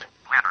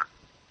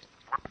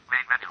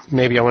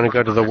 maybe I want to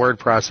go to the word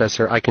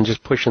processor, I can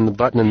just push in the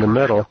button in the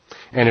middle,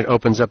 and it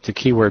opens up the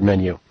keyword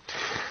menu.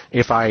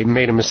 If I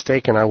made a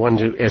mistake and I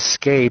wanted to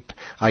escape,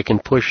 I can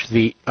push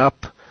the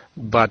up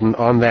button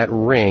on that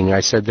ring. I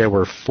said there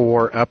were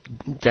 4 up,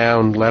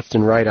 down, left,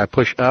 and right. I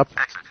push up.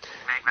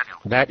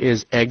 That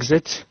is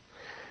exit.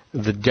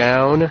 The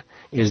down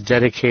is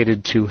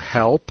dedicated to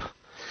help.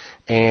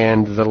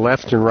 And the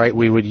left and right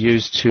we would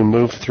use to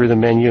move through the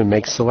menu and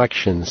make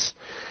selections.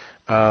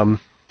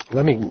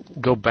 Let me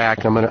go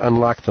back. I'm going to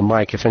unlock the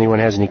mic if anyone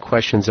has any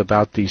questions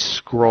about the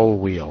scroll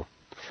wheel.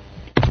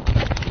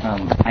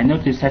 I know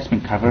this has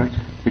been covered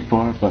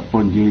before, but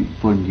for new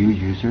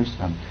users,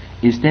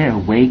 is there a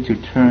way to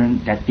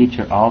turn that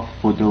feature off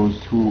for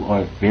those who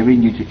are very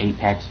new to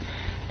Apex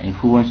and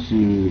who wants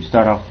to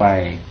start off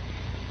by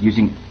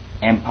using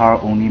Empower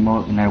only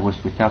mode, in other words,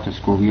 without the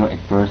scroll wheel at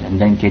first and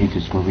then get into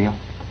scroll wheel?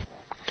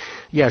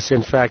 Yes,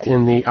 in fact,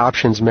 in the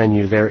options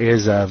menu, there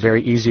is a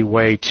very easy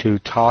way to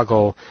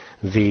toggle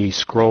the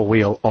scroll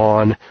wheel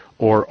on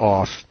or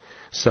off.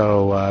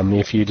 So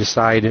if you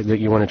decide that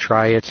you want to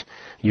try it,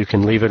 you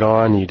can leave it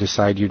on. You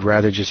decide you'd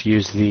rather just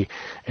use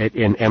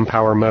in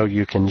Empower mode,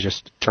 you can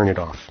just turn it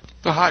off.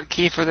 The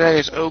hotkey for that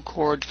is O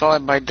chord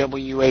followed by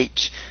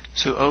WH.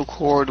 So O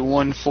chord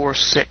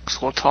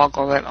 146 will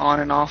toggle that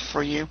on and off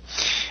for you.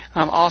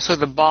 Also,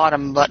 the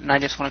bottom button I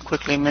just want to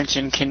quickly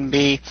mention can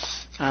be,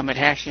 it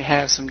actually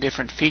has some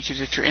different features.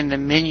 If you're in the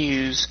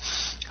menus,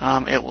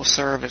 it will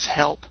serve as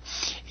help.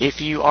 If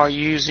you are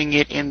using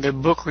it in the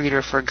book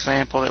reader, for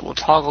example, it will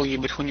toggle you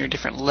between your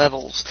different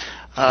levels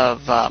of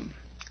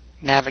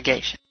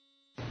navigation.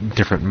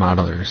 Different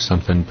model or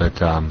something,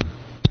 but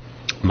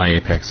my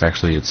Apex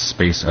actually it's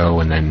space O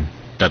and then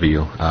W,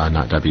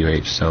 not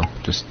WH, so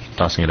just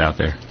tossing it out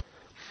there.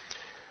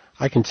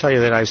 I can tell you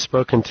that I've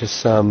spoken to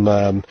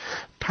some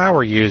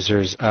power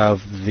users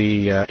of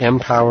the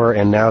M-Power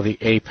and now the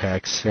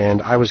Apex,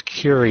 and I was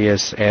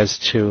curious as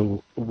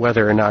to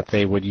whether or not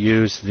they would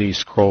use the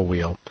scroll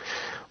wheel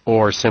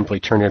or simply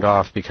turn it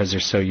off because they're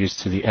so used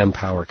to the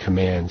M-Power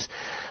commands.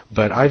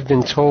 But I've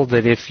been told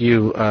that if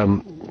you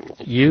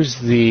use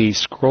the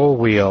scroll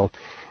wheel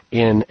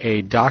in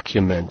a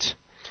document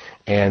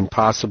and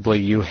possibly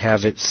you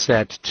have it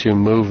set to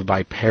move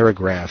by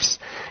paragraphs,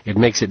 it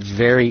makes it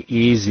very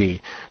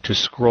easy to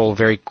scroll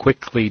very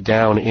quickly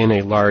down in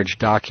a large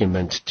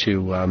document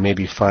to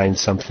maybe find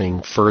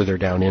something further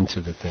down into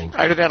the thing.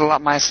 I do that a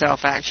lot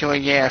myself, actually,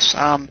 yes.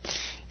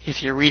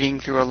 If you're reading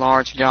through a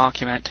large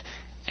document,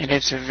 and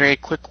it's a very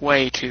quick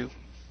way to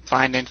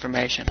find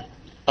information.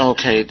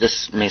 Okay,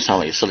 this may sound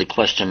like a silly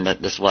question,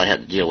 but this is what I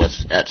had to deal with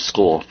at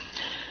school.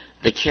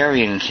 The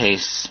carrying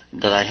case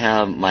that I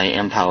have my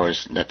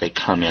M-Powers that they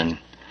come in,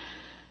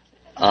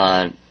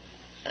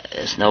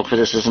 it's no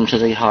criticism to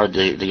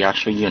the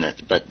actual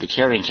unit, but the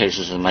carrying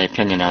cases, in my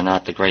opinion, are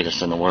not the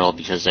greatest in the world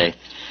because the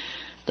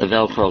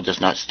Velcro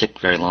does not stick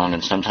very long,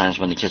 and sometimes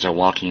when the kids are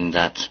walking,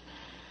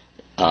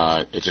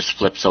 it just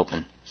flips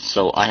open.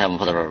 So I have them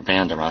put a rubber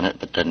band around it,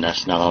 but then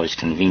that's not always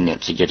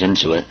convenient to get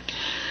into it.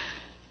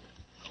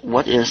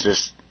 What is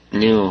this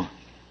new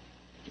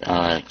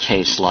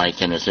case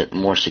like, and is it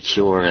more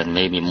secure and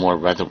maybe more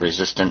weather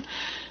resistant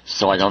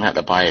so I don't have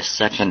to buy a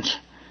second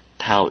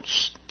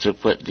pouch to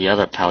put the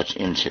other pouch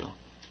into?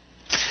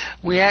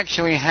 We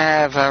actually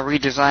have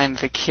redesigned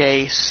the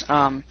case.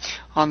 On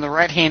the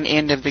right-hand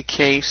end of the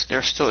case,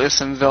 there still is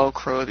some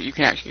Velcro that you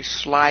can actually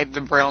slide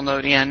the Braille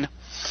note in.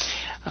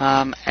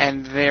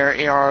 And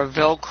there are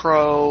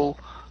Velcro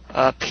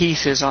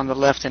pieces on the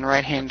left and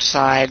right-hand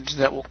sides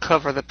that will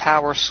cover the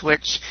power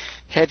switch,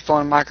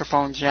 headphone,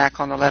 microphone jack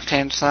on the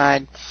left-hand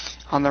side.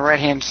 On the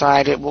right-hand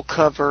side, it will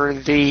cover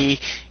the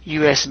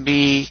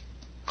USB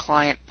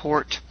client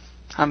port,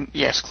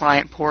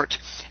 client port,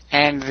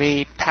 and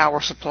the power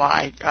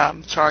supply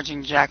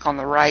charging jack on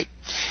the right.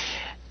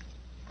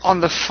 On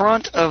the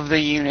front of the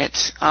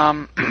unit,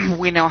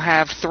 we now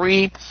have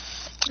 3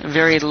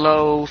 very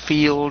low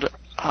field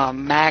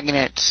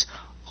magnets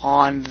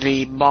on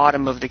the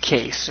bottom of the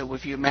case. So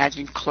if you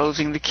imagine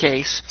closing the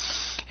case,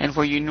 and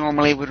where you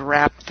normally would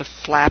wrap the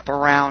flap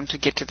around to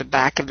get to the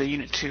back of the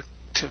unit to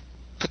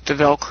put the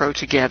Velcro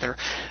together,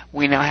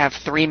 we now have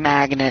 3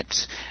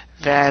 magnets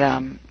that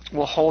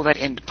will hold that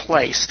into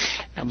place.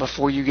 Now,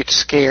 before you get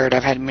scared,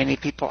 I've had many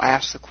people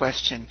ask the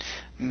question,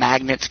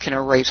 magnets can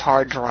erase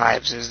hard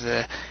drives. Is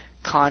the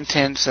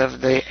contents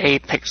of the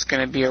Apex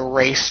going to be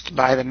erased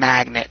by the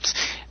magnets?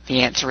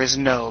 The answer is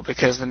no,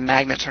 because the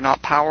magnets are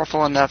not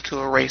powerful enough to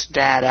erase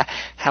data.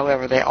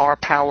 However, they are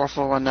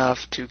powerful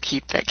enough to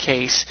keep that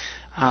case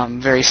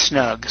very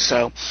snug.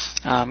 So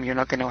you're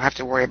not going to have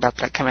to worry about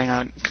that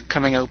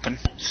coming open.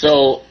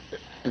 So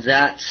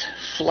that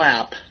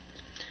flap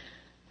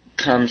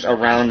comes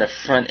around the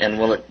front end.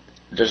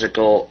 Does it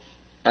go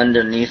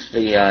underneath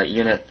the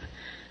unit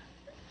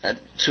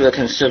to a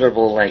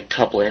considerable,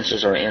 couple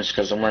inches or an inch?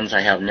 Because the ones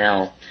I have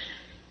now,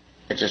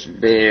 it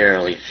just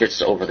barely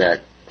fits over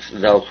that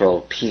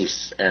Velcro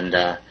piece and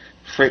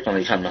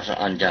frequently comes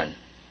undone.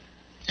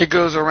 It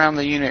goes around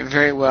the unit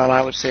very well,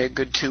 I would say a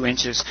good 2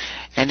 inches,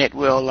 and it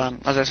will,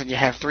 as I said, you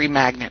have 3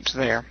 magnets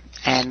there,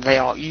 and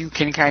you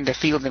can kind of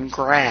feel them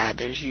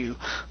grab as you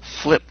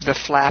flip the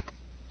flap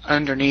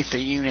underneath the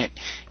unit.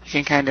 You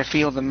can kind of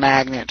feel the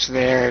magnets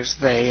there as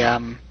they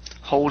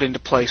hold into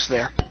place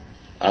there.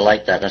 I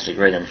like that. That's a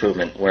great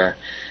improvement. Where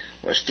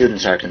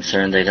students are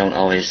concerned, they don't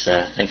always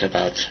think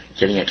about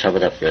getting it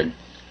covered up good.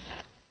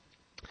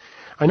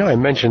 I know I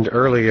mentioned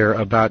earlier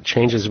about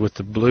changes with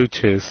the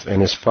Bluetooth,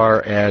 and as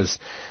far as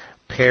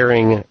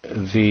pairing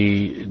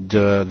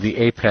the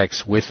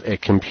Apex with a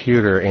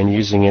computer and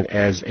using it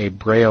as a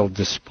Braille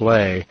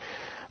display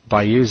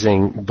by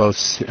using both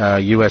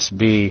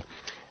USB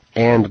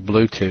and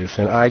Bluetooth.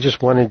 And I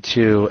just wanted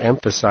to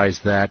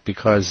emphasize that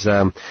because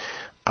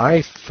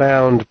I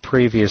found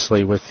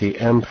previously with the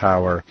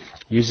M-Power,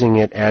 using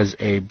it as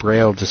a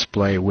Braille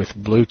display with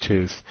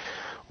Bluetooth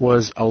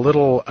was a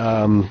little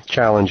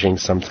challenging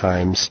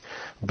sometimes,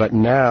 but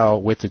now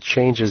with the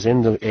changes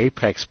in the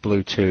Apex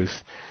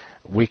Bluetooth,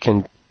 we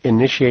can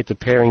initiate the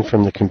pairing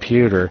from the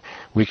computer.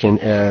 We can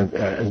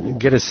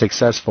get a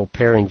successful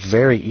pairing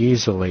very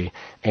easily,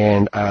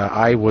 and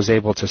I was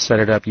able to set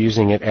it up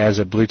using it as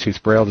a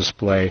Bluetooth Braille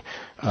display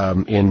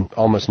in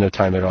almost no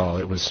time at all.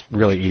 It was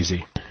really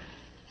easy.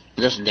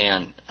 This is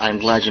Dan. I'm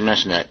glad you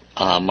mentioned that,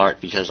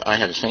 Mark, because I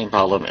had the same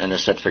problem, and I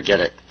said forget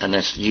it, and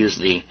let's use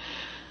the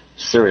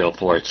serial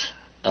ports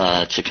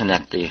to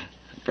connect the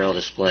Braille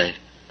display.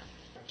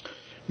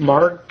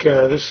 Mark,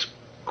 this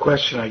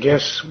question, I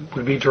guess,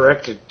 would be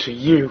directed to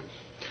you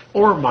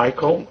or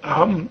Michael.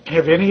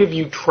 Have any of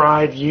you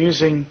tried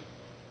using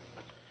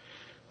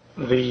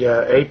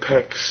the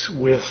Apex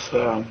with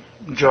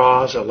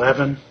JAWS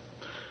 11,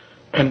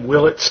 and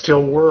will it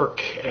still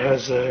work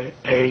as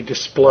a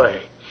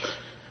display?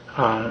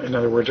 In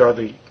other words,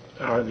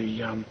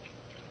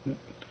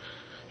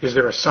 is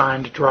there a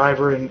signed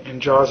driver in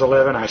JAWS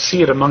 11? I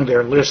see it among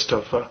their list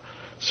of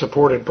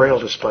supported Braille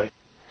display.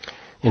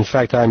 In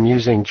fact, I'm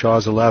using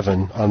JAWS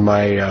 11 on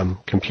my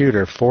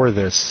computer for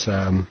this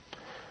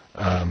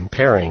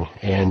pairing,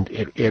 and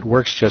it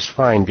works just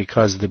fine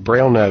because the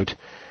Braille note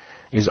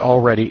is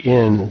already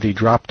in the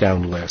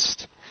drop-down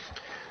list.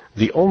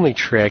 The only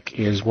trick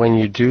is when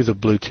you do the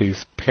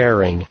Bluetooth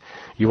pairing,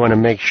 you want to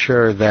make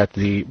sure that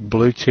the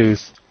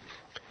Bluetooth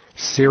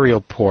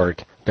serial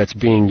port that's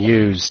being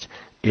used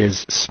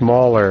is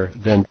smaller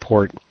than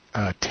port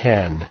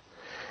 10,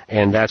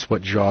 and that's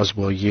what JAWS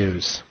will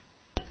use.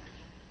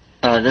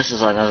 This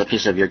is another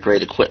piece of your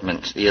great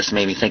equipment. You just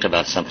made me think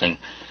about something.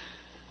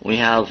 We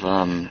have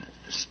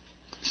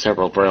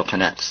several Braille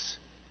Connects,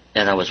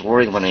 and I was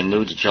worried when they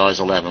moved to JAWS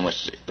 11,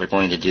 which they're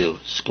going to do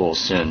school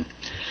soon.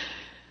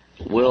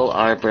 Will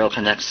our Braille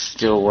Connects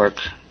still work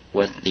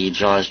with the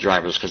JAWS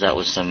drivers? Because that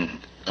was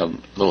a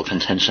little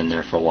contention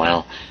there for a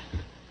while.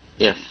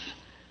 If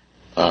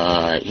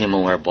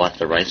HumanWare bought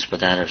the rights for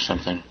that or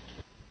something.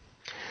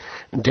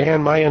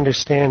 Dan, my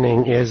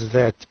understanding is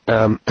that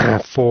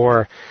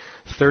for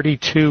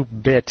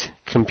 32-bit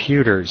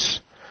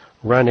computers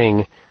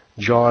running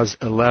JAWS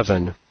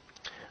 11,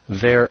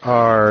 there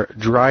are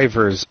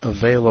drivers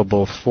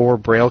available for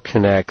Braille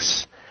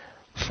Connects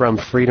from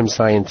Freedom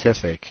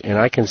Scientific, and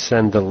I can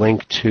send the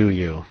link to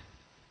you.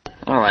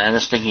 All right, I'm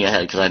just thinking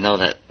ahead because I know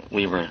that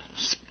we were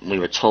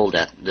told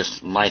that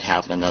this might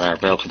happen, that our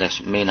Braille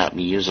Connects may not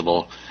be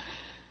usable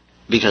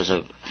because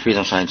of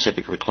Freedom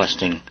Scientific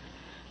requesting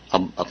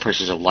a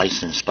purchase of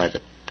license by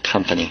the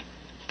company.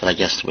 But I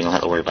guess we don't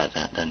have to worry about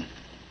that then.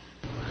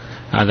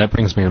 That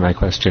brings me to my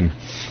question.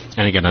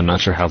 And again, I'm not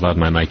sure how loud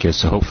my mic is,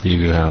 so hopefully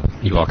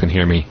you all can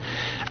hear me.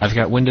 I've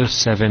got Windows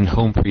 7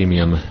 Home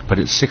Premium, but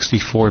it's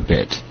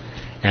 64-bit.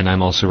 And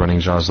I'm also running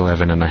JAWS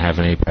 11, and I have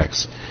an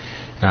Apex.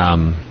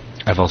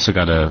 I've also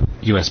got a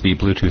USB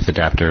Bluetooth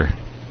adapter,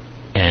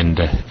 and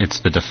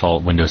it's the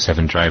default Windows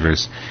 7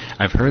 drivers.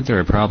 I've heard there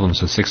are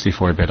problems with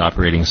 64-bit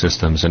operating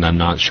systems, and I'm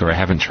not sure. I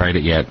haven't tried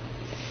it yet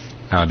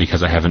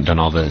because I haven't done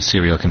all the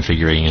serial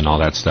configuring and all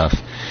that stuff.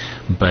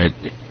 But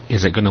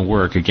is it going to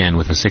work, again,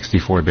 with a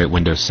 64-bit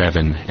Windows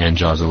 7 and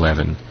JAWS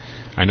 11?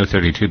 I know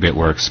 32-bit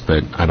works,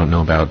 but I don't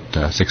know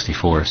about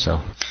 64,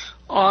 so...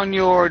 On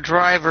your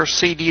driver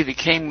CD that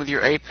came with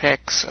your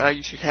Apex,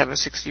 you should have a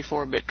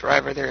 64-bit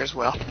driver there as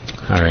well.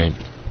 All right.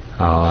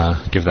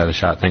 I'll give that a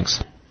shot.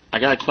 Thanks. I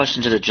got a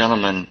question to the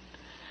gentleman,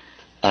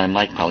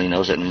 Mike probably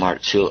knows it, and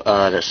Mark too,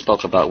 that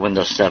spoke about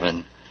Windows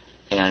 7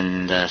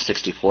 and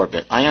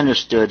 64-bit. I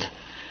understood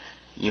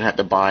you had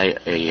to buy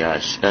a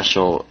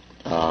special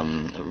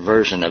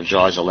version of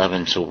JAWS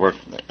 11 to work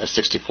a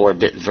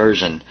 64-bit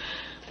version,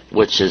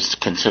 which is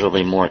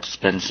considerably more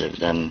expensive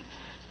than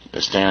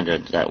the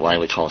standard, that why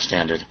we call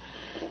standard,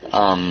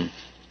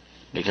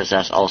 because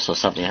that's also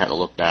something I had to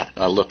look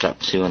up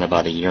to in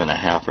about a year and a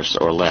half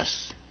or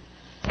less.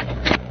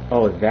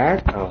 Oh,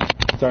 that? Oh,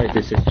 sorry,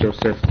 this is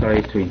Joseph.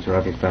 Sorry to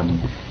interrupt if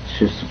I'm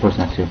supposed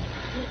not to.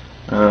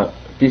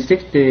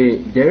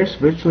 There's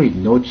virtually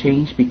no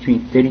change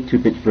between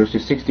 32-bit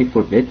versus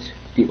 64-bit.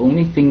 The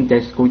only thing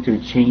that's going to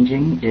be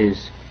changing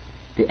is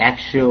the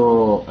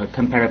actual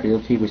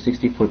compatibility with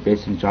 64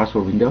 bits and JAWS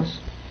for Windows,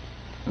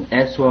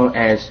 as well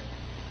as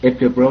if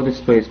the Braille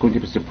display is going to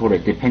be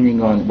supported,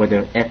 depending on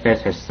whether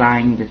FS has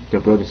signed the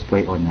Braille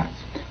display or not.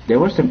 There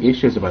were some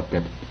issues about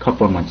that a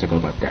couple of months ago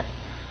about that.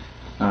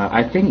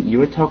 I think you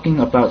were talking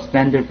about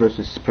standard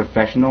versus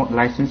professional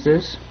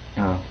licenses.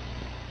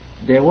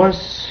 There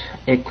was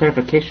a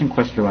clarification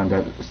question around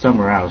that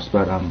somewhere else,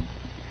 but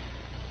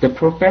the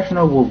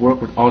professional will work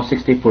with all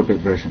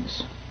 64-bit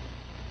versions,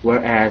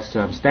 whereas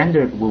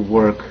standard will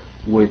work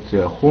with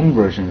home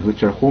versions,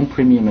 which are home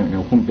premium and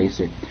home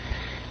basic.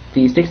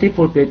 The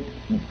 64-bit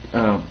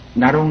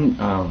not only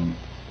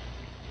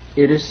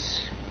it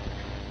is,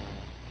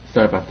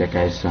 sorry about that,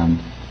 guys.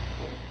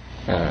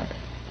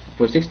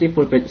 For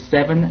 64-bit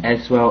 7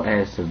 as well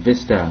as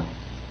Vista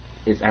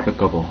is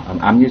applicable.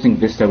 I'm using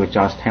Vista with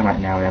JAWS 10 right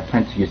now, and I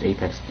plan to use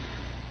Apex.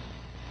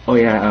 Oh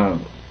yeah,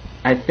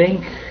 I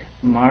think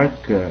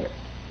Mark,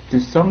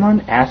 did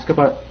someone ask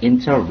about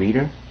Intel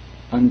Reader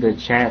on the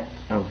chat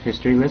of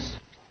history list?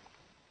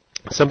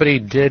 Somebody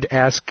did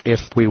ask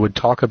if we would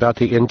talk about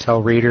the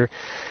Intel Reader.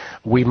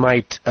 We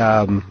might.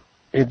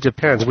 It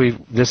depends.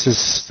 This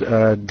is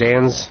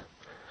Dan's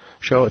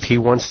show. If he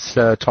wants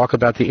to talk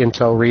about the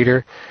Intel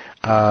Reader,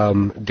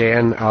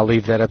 Dan, I'll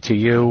leave that up to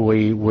you.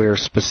 We're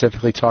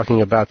specifically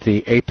talking about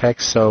the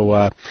Apex,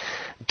 so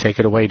take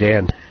it away,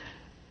 Dan.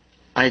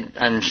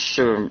 I'm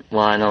sure.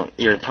 Well, I know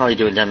you're probably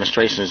doing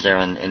demonstrations there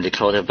in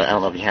Dakota, but I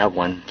don't know if you have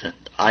one.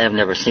 I have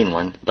never seen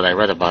one, but I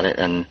read about it,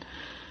 and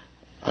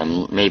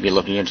I'm maybe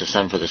looking into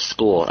some for the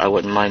school. I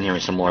wouldn't mind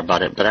hearing some more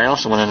about it, but I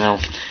also want to know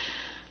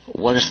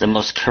what is the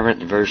most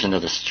current version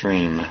of the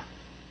stream.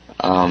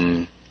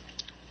 I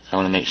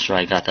want to make sure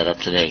I got that up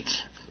to date.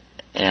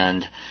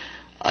 And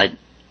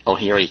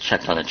he already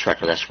checked on the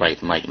tracker. That's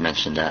right, Mike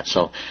mentioned that.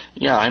 So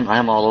yeah,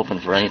 I'm all open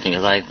for anything,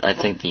 because I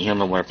think the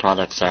HumanWare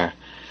products are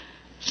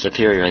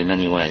superior in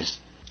many ways.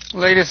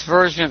 Latest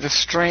version of the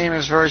stream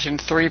is version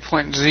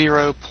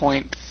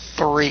 3.0.3.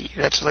 3.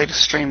 That's the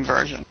latest stream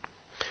version.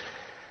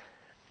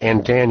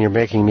 And Dan, you're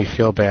making me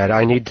feel bad.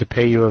 I need to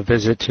pay you a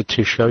visit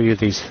to show you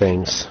these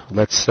things.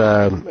 Let's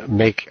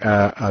make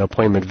an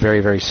appointment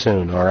very, very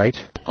soon, all right?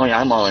 Oh,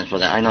 yeah, I'm all in for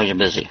that. I know you're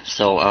busy.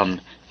 So,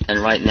 and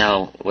right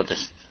now, with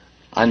this,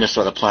 I'm just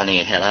sort of planning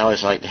ahead. I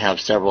always like to have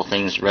several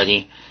things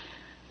ready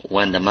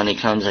when the money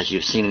comes, as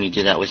you've seen me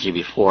do that with you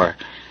before,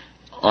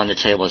 on the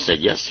table and said,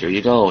 yes, here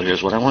you go,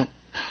 here's what I want.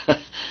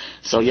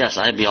 So, yes,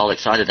 I'd be all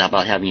excited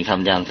about having you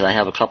come down, because I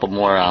have a couple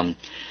more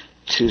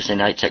Tuesday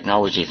night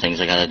technology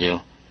things I got to do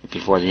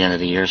before the end of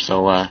the year.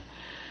 So,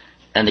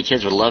 and the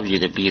kids would love you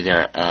to be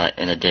there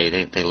in a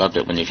day. They loved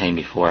it when you came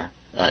before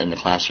in the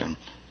classroom.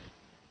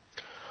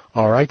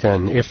 All right,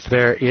 then. If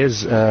there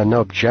is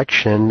no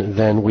objection,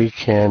 then we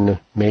can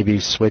maybe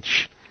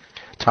switch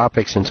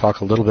topics and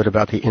talk a little bit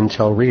about the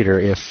Intel Reader,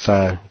 if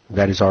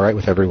that is all right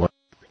with everyone.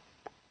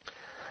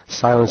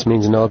 Silence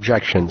means no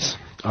objections.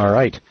 All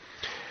right.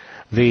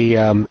 The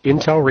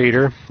Intel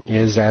Reader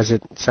is, as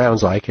it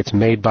sounds like, it's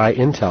made by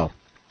Intel,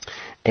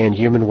 and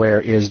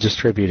Humanware is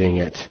distributing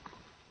it.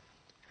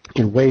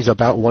 It weighs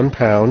about 1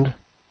 pound.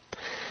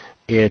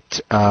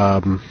 It,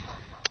 well,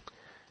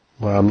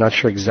 I'm not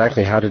sure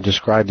exactly how to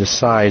describe the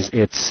size.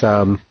 It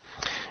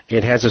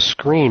has a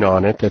screen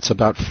on it that's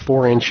about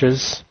 4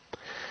 inches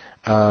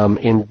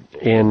in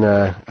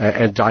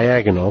a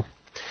diagonal.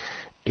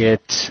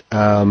 It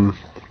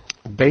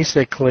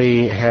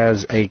basically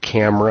has a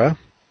camera.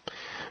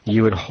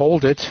 You would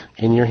hold it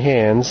in your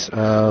hands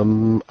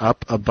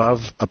up above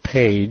a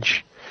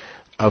page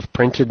of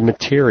printed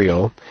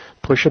material,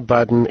 push a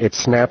button, it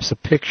snaps a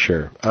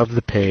picture of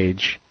the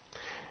page.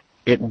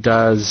 It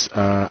does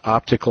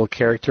optical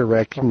character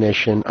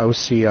recognition,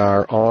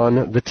 OCR,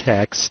 on the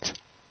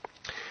text,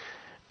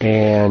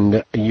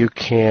 and you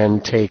can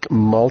take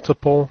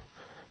multiple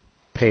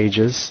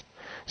pages.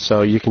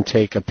 So you can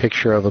take a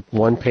picture of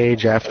one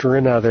page after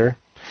another,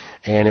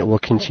 and it will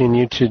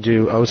continue to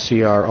do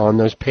OCR on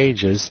those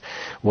pages.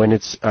 When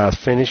it's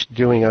finished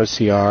doing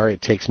OCR,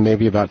 it takes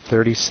maybe about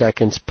 30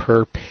 seconds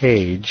per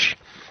page.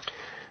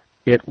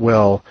 It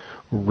will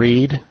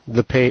read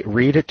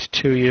it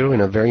to you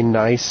in a very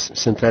nice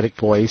synthetic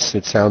voice.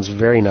 It sounds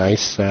very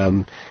nice.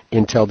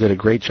 Intel did a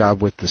great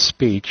job with the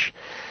speech.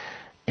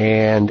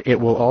 And it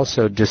will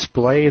also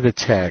display the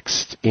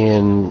text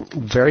in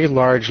very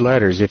large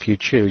letters if you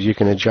choose. You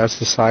can adjust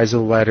the size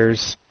of the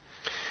letters.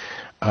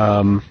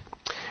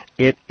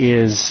 It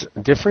is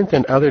different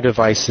than other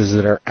devices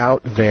that are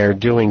out there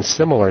doing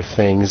similar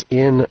things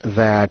in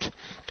that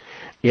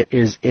it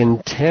is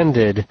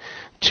intended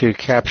to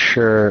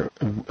capture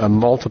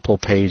multiple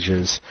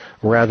pages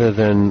rather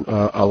than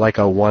like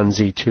a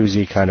onesie,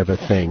 twosie kind of a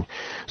thing.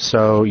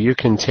 So you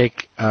can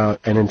take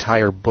an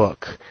entire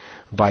book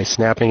by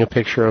snapping a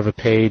picture of a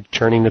page,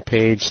 turning the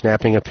page,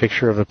 snapping a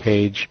picture of a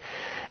page,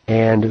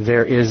 and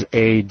there is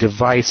a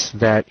device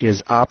that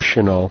is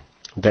optional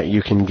that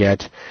you can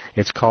get.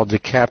 It's called the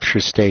Capture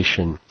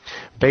Station.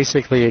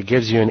 Basically, it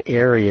gives you an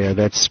area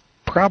that's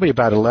probably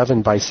about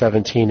 11 by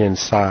 17 in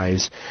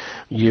size.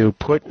 You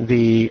put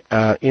the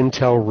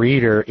Intel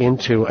Reader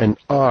into an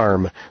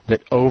arm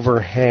that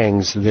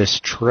overhangs this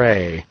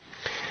tray.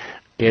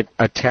 It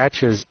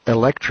attaches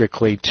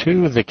electrically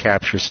to the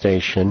Capture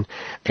Station,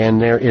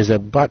 and there is a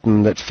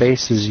button that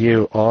faces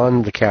you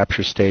on the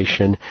Capture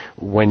Station.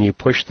 When you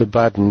push the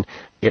button,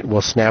 it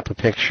will snap a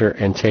picture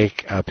and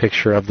take a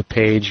picture of the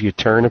page. You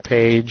turn a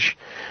page.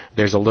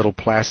 There's a little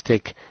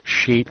plastic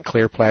sheet,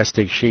 clear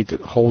plastic sheet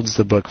that holds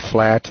the book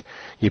flat.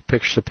 You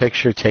pitch the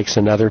picture, takes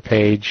another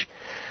page.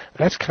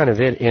 That's kind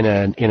of it in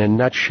a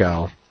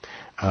nutshell.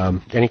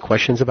 Any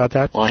questions about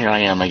that? Well, here I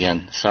am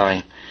again.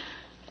 Sorry.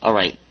 All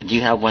right. Do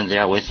you have one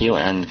there with you,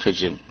 and could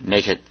you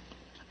make it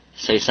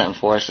say something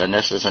for us? And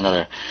this is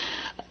another.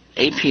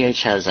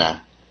 APH has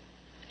a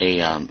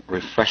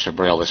refresher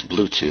braille that's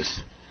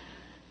Bluetooth.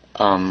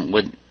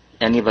 Would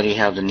anybody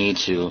have the need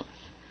to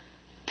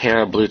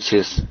pair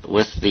Bluetooth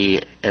with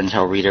the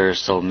Intel Reader?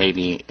 So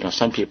maybe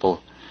some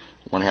people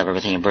want to have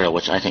everything in braille,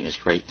 which I think is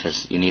great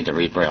because you need to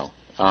read braille.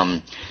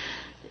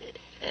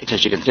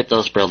 Because you can fit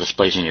those braille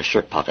displays in your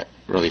shirt pocket,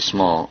 really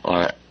small.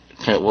 Or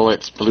will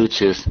it's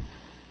Bluetooth?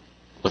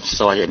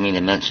 So I didn't mean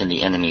to mention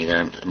the enemy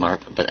there,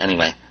 Mark. But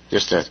anyway,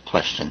 just a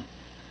question.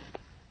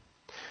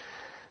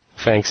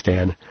 Thanks,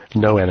 Dan.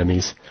 No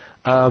enemies.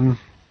 The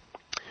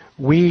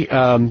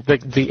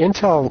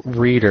Intel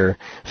Reader,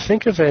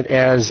 think of it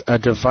as a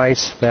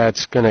device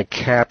that's going to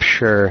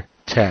capture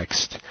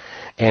text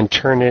and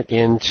turn it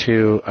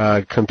into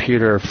a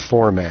computer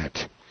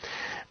format.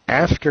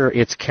 After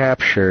it's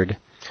captured,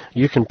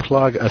 you can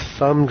plug a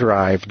thumb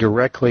drive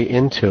directly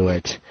into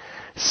it,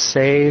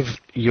 save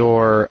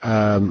your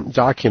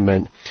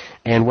document,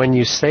 and when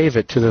you save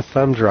it to the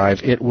thumb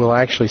drive, it will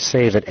actually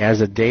save it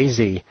as a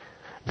DAISY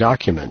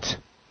document.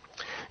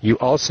 You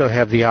also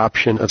have the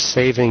option of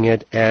saving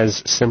it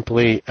as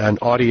simply an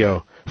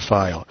audio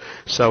file.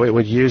 So it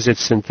would use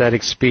its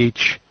synthetic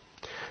speech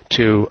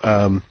to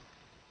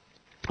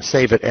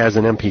save it as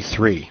an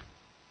MP3.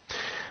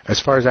 As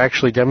far as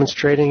actually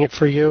demonstrating it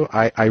for you,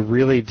 I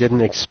really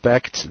didn't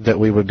expect that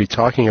we would be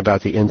talking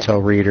about the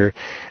Intel Reader,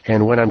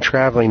 and when I'm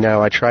traveling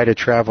now, I try to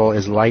travel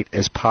as light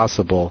as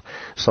possible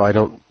so I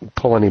don't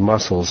pull any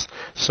muscles.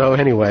 So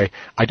anyway,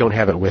 I don't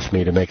have it with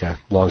me, to make a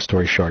long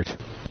story short.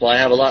 Well, I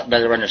have a lot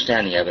better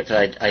understanding of it.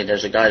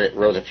 There's a guy that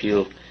wrote a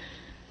few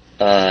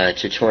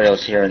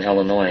tutorials here in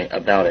Illinois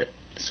about it,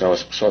 so I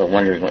was sort of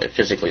wondering what it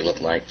physically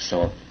looked like,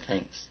 so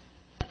thanks.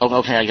 Oh,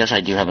 okay, I guess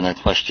I do have another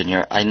question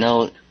here. I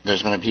know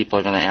people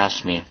are going to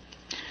ask me,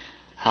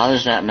 how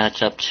does that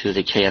match up to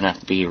the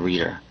KNFB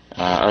reader?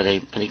 Are they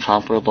pretty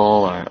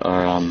comparable,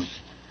 or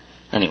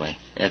anyway,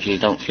 if you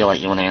don't feel like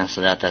you want to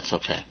answer that, that's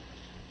okay.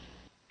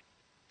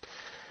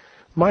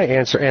 My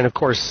answer, and of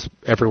course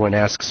everyone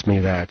asks me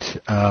that,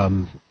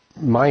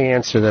 my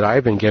answer that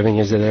I've been giving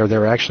is that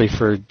they're actually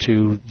for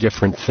two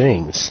different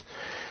things.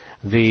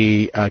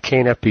 The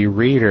KNFB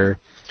reader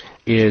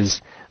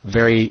is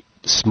very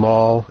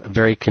small,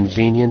 very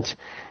convenient.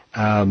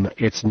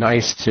 It's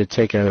nice to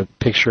take a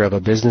picture of a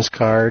business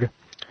card,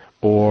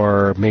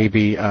 or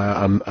maybe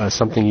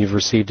something you've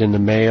received in the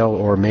mail,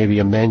 or maybe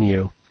a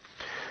menu.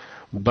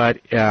 But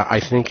I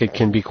think it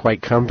can be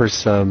quite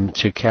cumbersome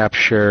to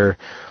capture,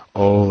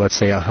 let's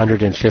say a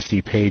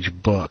 150-page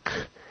book.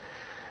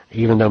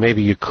 Even though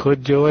maybe you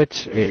could do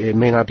it, it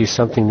may not be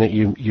something that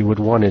you would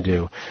want to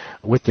do.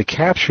 With the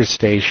capture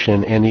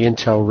station and the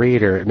Intel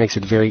Reader, it makes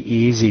it very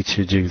easy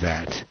to do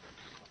that.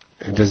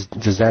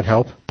 Does that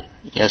help?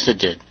 Yes, it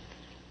did.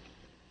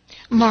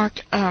 Mark,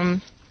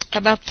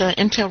 about the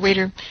Intel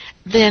Reader,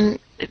 then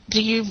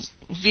do you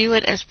view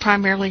it as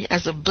primarily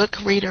as a book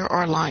reader,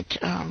 or like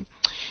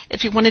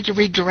if you wanted to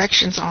read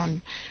directions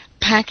on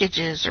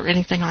packages or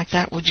anything like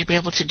that, would you be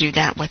able to do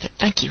that with it?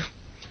 Thank you.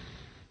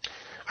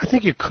 I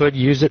think you could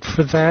use it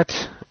for that.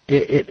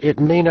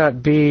 It may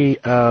not be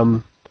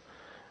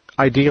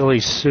ideally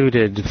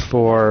suited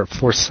for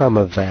some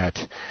of that.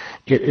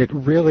 It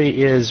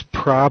really is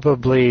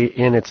probably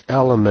in its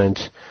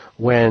element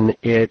when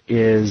it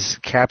is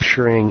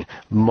capturing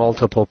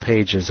multiple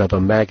pages of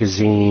a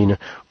magazine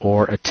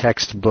or a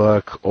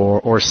textbook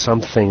or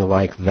something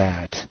like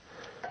that.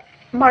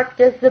 Mark,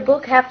 does the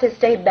book have to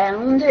stay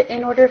bound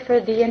in order for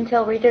the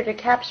Intel Reader to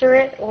capture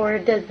it, or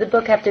does the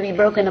book have to be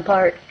broken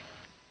apart?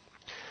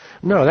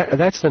 No,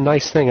 that's the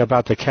nice thing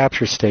about the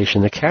capture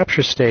station. The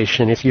capture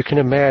station, if you can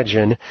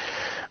imagine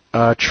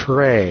a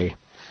tray,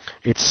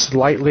 it's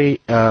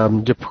slightly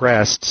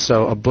depressed,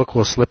 so a book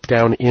will slip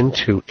down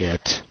into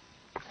it.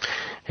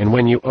 And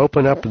when you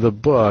open up the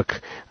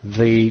book,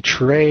 the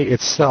tray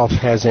itself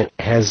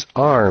has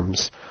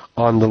arms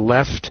on the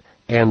left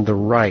and the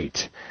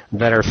right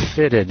that are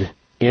fitted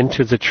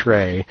into the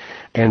tray,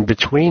 and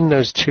between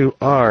those two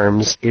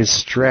arms is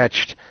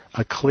stretched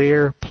a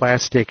clear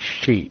plastic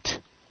sheet.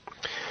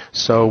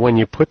 So when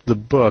you put the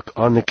book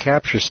on the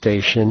capture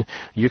station,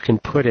 you can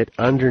put it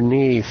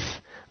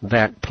underneath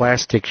that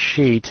plastic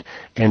sheet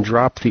and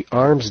drop the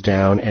arms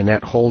down, and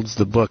that holds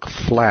the book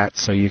flat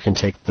so you can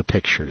take the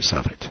pictures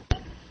of it.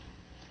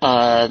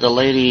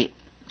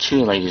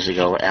 Two ladies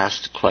ago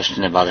asked a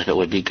question about if it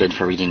would be good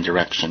for reading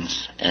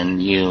directions,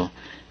 and you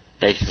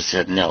basically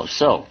said no.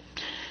 So,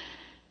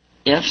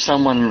 if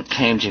someone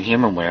came to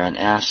HumanWare and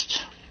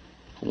asked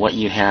what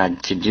you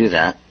had to do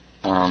that,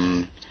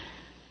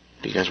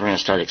 because we're going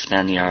to start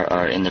expanding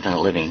our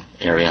independent living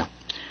area,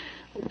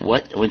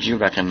 what would you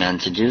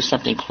recommend to do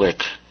something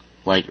quick,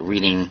 like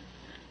reading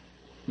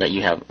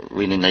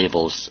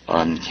labels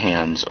on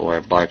cans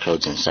or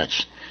barcodes and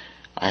such?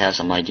 I have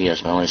some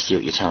ideas, but I want to see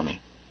what you tell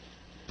me.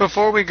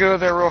 Before we go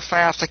there real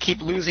fast, I keep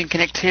losing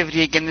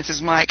connectivity again. This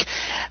is Mike.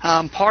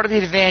 Part of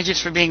the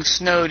advantages for being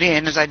snowed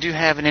in is I do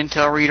have an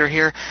Intel Reader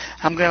here.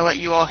 I'm going to let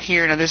you all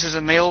hear. Now, this is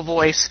a male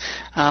voice.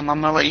 I'm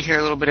going to let you hear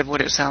a little bit of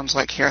what it sounds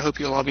like here. I hope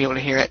you'll all be able to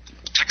hear it.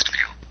 Text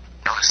view.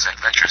 Alice's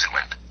Adventures in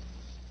Wind.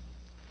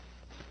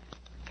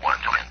 1.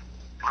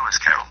 Lewis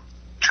Carroll.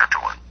 Chapter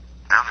 1.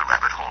 Down the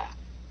rabbit hole.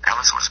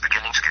 Alice was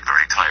beginning to get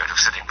very tired of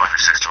sitting by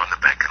her sister on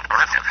the bank and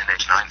RFF in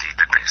H 90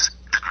 degrees.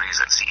 Degrees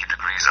and CE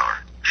degrees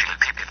are. She had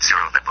peeped in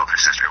 0 that both her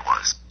sister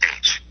was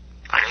H,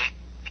 I,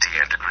 D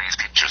and degrees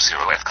picture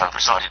 0 F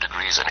conversati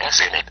degrees and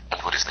S in it.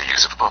 And what is the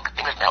use of a book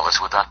in it,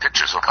 Alice, without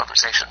pictures or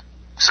conversation?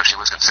 So she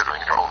was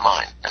considering in her own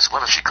mind, as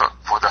well as she could,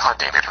 for the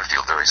hot day made her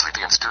feel very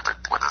sleepy and stupid,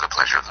 whether the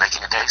pleasure of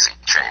making a daisy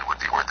chain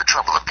would be worth the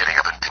trouble of getting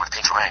up and with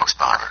pink rangos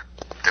by her.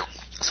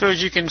 So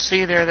as you can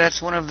see there,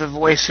 that's one of the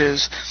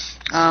voices.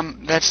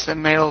 That's the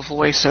male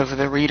voice of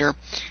the reader.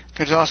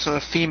 There's also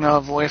a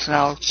female voice, and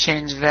I'll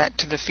change that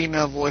to the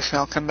female voice, and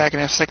I'll come back in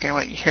a second and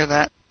let you hear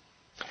that.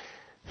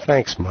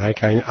 Thanks,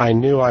 Mike. I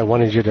knew I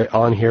wanted you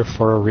on here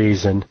for a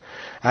reason.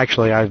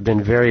 Actually, I've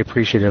been very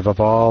appreciative of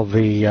all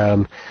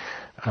the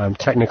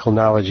technical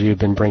knowledge you've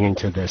been bringing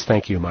to this.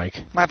 Thank you, Mike.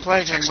 My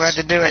pleasure. I'm glad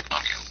to do it.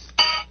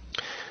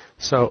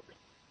 So,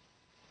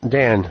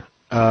 Dan,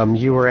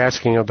 you were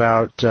asking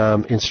about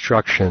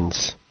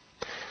instructions.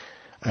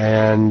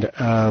 And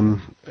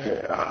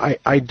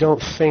I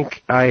don't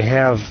think I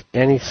have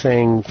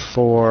anything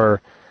for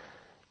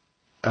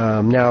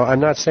Now, I'm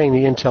not saying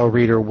the Intel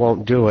reader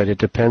won't do it. It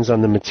depends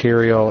on the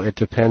material. It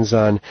depends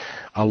on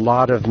a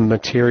lot of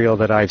material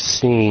that I've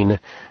seen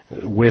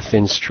with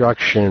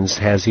instructions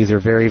has either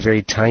very,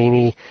 very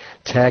tiny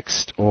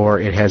text or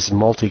it has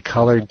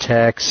multicolored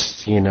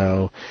text,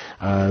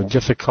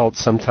 difficult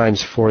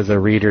sometimes for the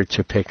reader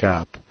to pick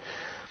up.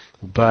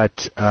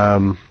 But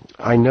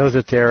I know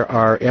that there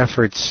are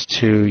efforts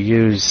to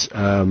use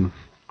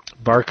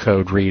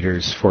barcode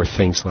readers for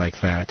things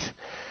like that.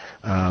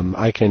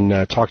 I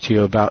can talk to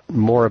you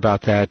more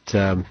about that,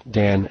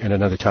 Dan, at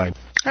another time.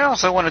 I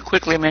also want to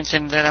quickly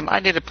mention that I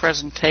did a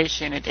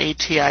presentation at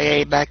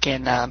ATIA back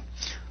in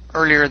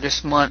earlier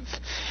this month,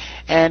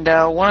 and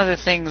one of the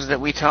things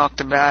that we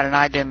talked about and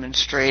I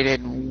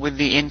demonstrated with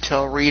the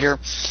Intel Reader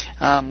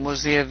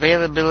was the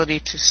availability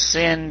to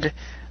send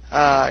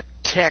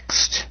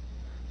text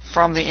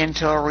from the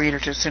Intel Reader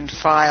to send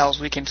files.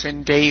 We can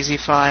send DAISY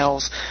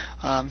files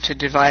to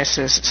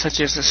devices such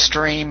as a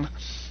Stream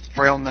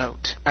Braille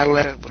Note. I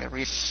let it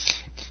read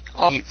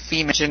all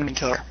female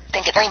Intel.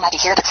 Thank you very much to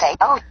hear that say,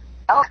 oh,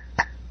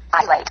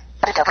 I wait.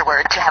 Put it over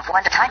Word to have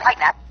one to time right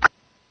now.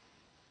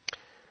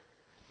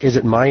 Is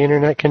it my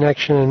internet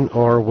connection,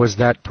 or was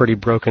that pretty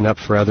broken up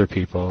for other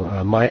people?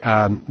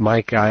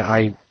 Mike,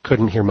 I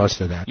couldn't hear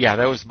most of that. Yeah,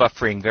 that was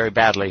buffering very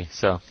badly,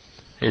 so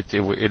it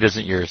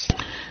isn't yours.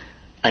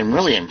 I'm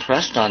really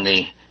impressed on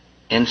the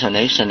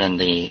intonation and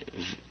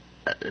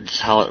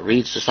how it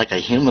reads just like a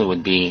human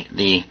would be.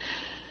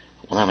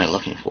 What am I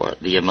looking for?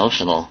 The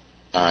emotional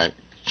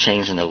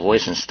change in the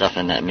voice and stuff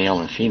in that male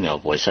and female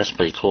voice. That's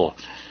pretty cool.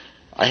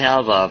 I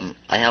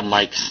have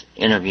Mike's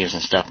interviews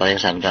and stuff, but I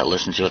just haven't got to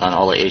listen to it on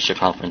all the Asia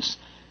conference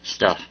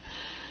stuff.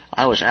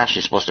 I was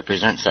actually supposed to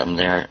present something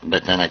there,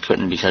 but then I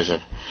couldn't because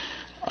of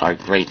our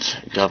great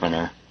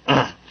governor.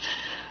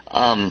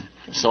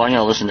 So I'm going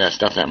to listen to that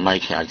stuff that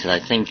Mike had,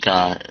 because I think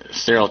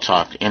Serial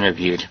Talk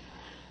interviewed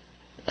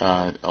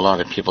a lot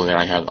of people there.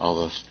 I have all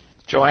those.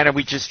 Joanne, are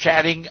we just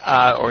chatting,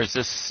 or is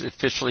this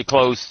officially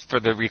closed for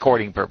the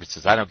recording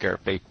purposes? I don't care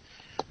if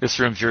this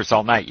room's yours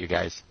all night, you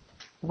guys.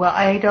 Well,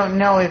 I don't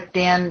know if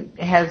Dan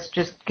has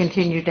just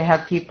continued to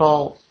have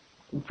people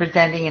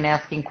presenting and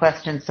asking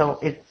questions.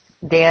 So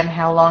Dan,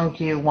 how long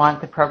do you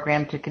want the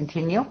program to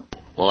continue?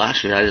 Well,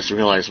 actually, I just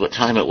realized what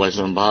time it was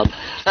when Bob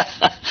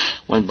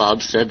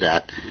said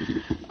that.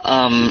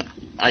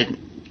 I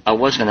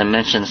was going to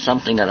mention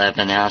something that I've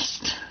been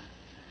asked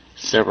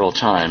several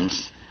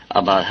times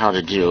about how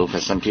to do,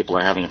 because some people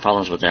are having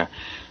problems with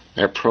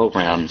their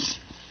programs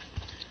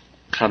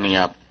coming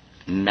up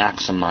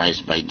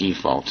maximized by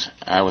default.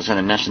 I was going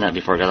to mention that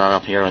before I got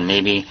up here, and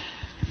maybe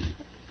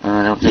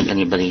I don't think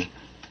anybody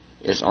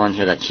is on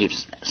here that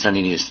keeps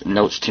sending these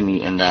notes to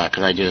me, and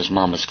because I do this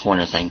Mama's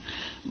Corner thing.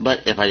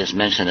 But if I just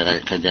mention it, I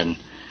could then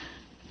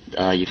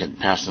you can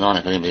pass it on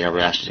if anybody ever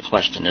asks you a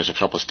question. There's a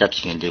couple of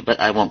steps you can do, but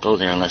I won't go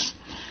there unless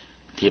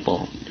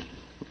people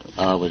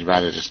would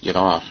rather just get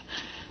off.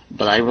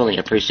 But I really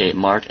appreciate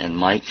Mark and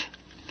Mike.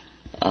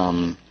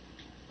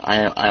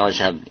 I always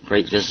have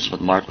great visits with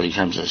Mark when he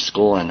comes to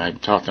school, and I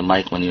talked to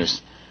Mike when he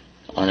was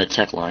on the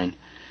tech line.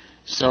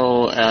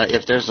 So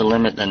if there's a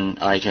limit, then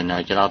I can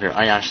get out here.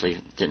 I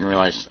actually didn't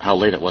realize how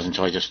late it was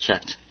until I just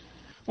checked.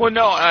 Well,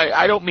 no,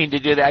 I don't mean to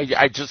do that.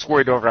 I just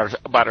worried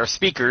about our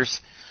speakers,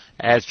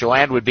 as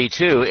Joanne would be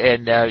too,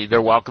 and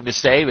they're welcome to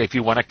stay. If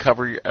you want to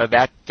cover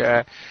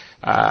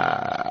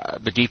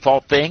the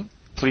default thing,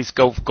 please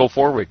go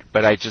forward.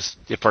 But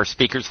if our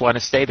speakers want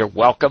to stay, they're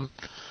welcome,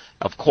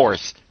 of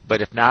course. But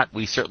if not,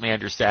 we certainly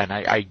understand.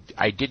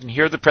 I didn't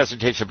hear the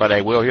presentation, but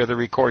I will hear the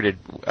recorded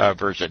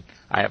version.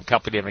 I have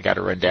company, and I got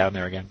to run down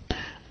there again.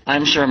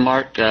 I'm sure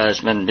Mark has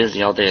been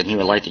busy all day, and he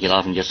would like to get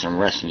off and get some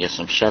rest and get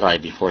some shut-eye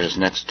before his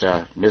next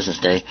business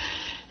day.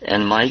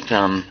 And Mike,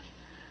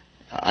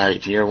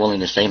 if you're willing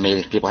to stay,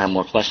 maybe people have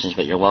more questions,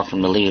 but you're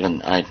welcome to leave,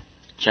 and I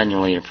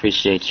genuinely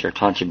appreciate your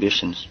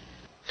contributions.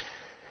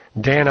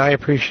 Dan, I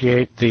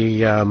appreciate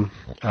the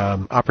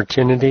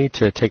opportunity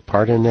to take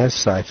part in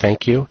this. I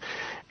thank you.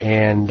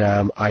 And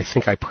I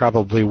think I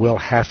probably will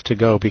have to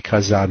go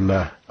because I'm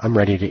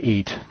ready to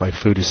eat. My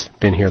food has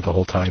been here the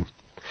whole time.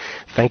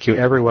 Thank you,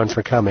 everyone,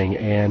 for coming.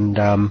 And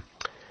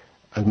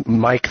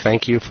Mike,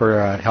 thank you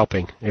for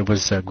helping. It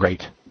was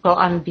great. Well,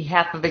 on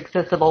behalf of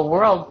Accessible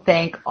World,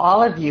 thank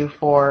all of you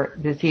for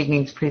this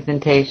evening's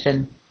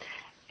presentation.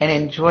 And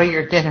enjoy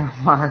your dinner,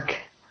 Mark.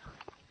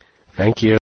 Thank you.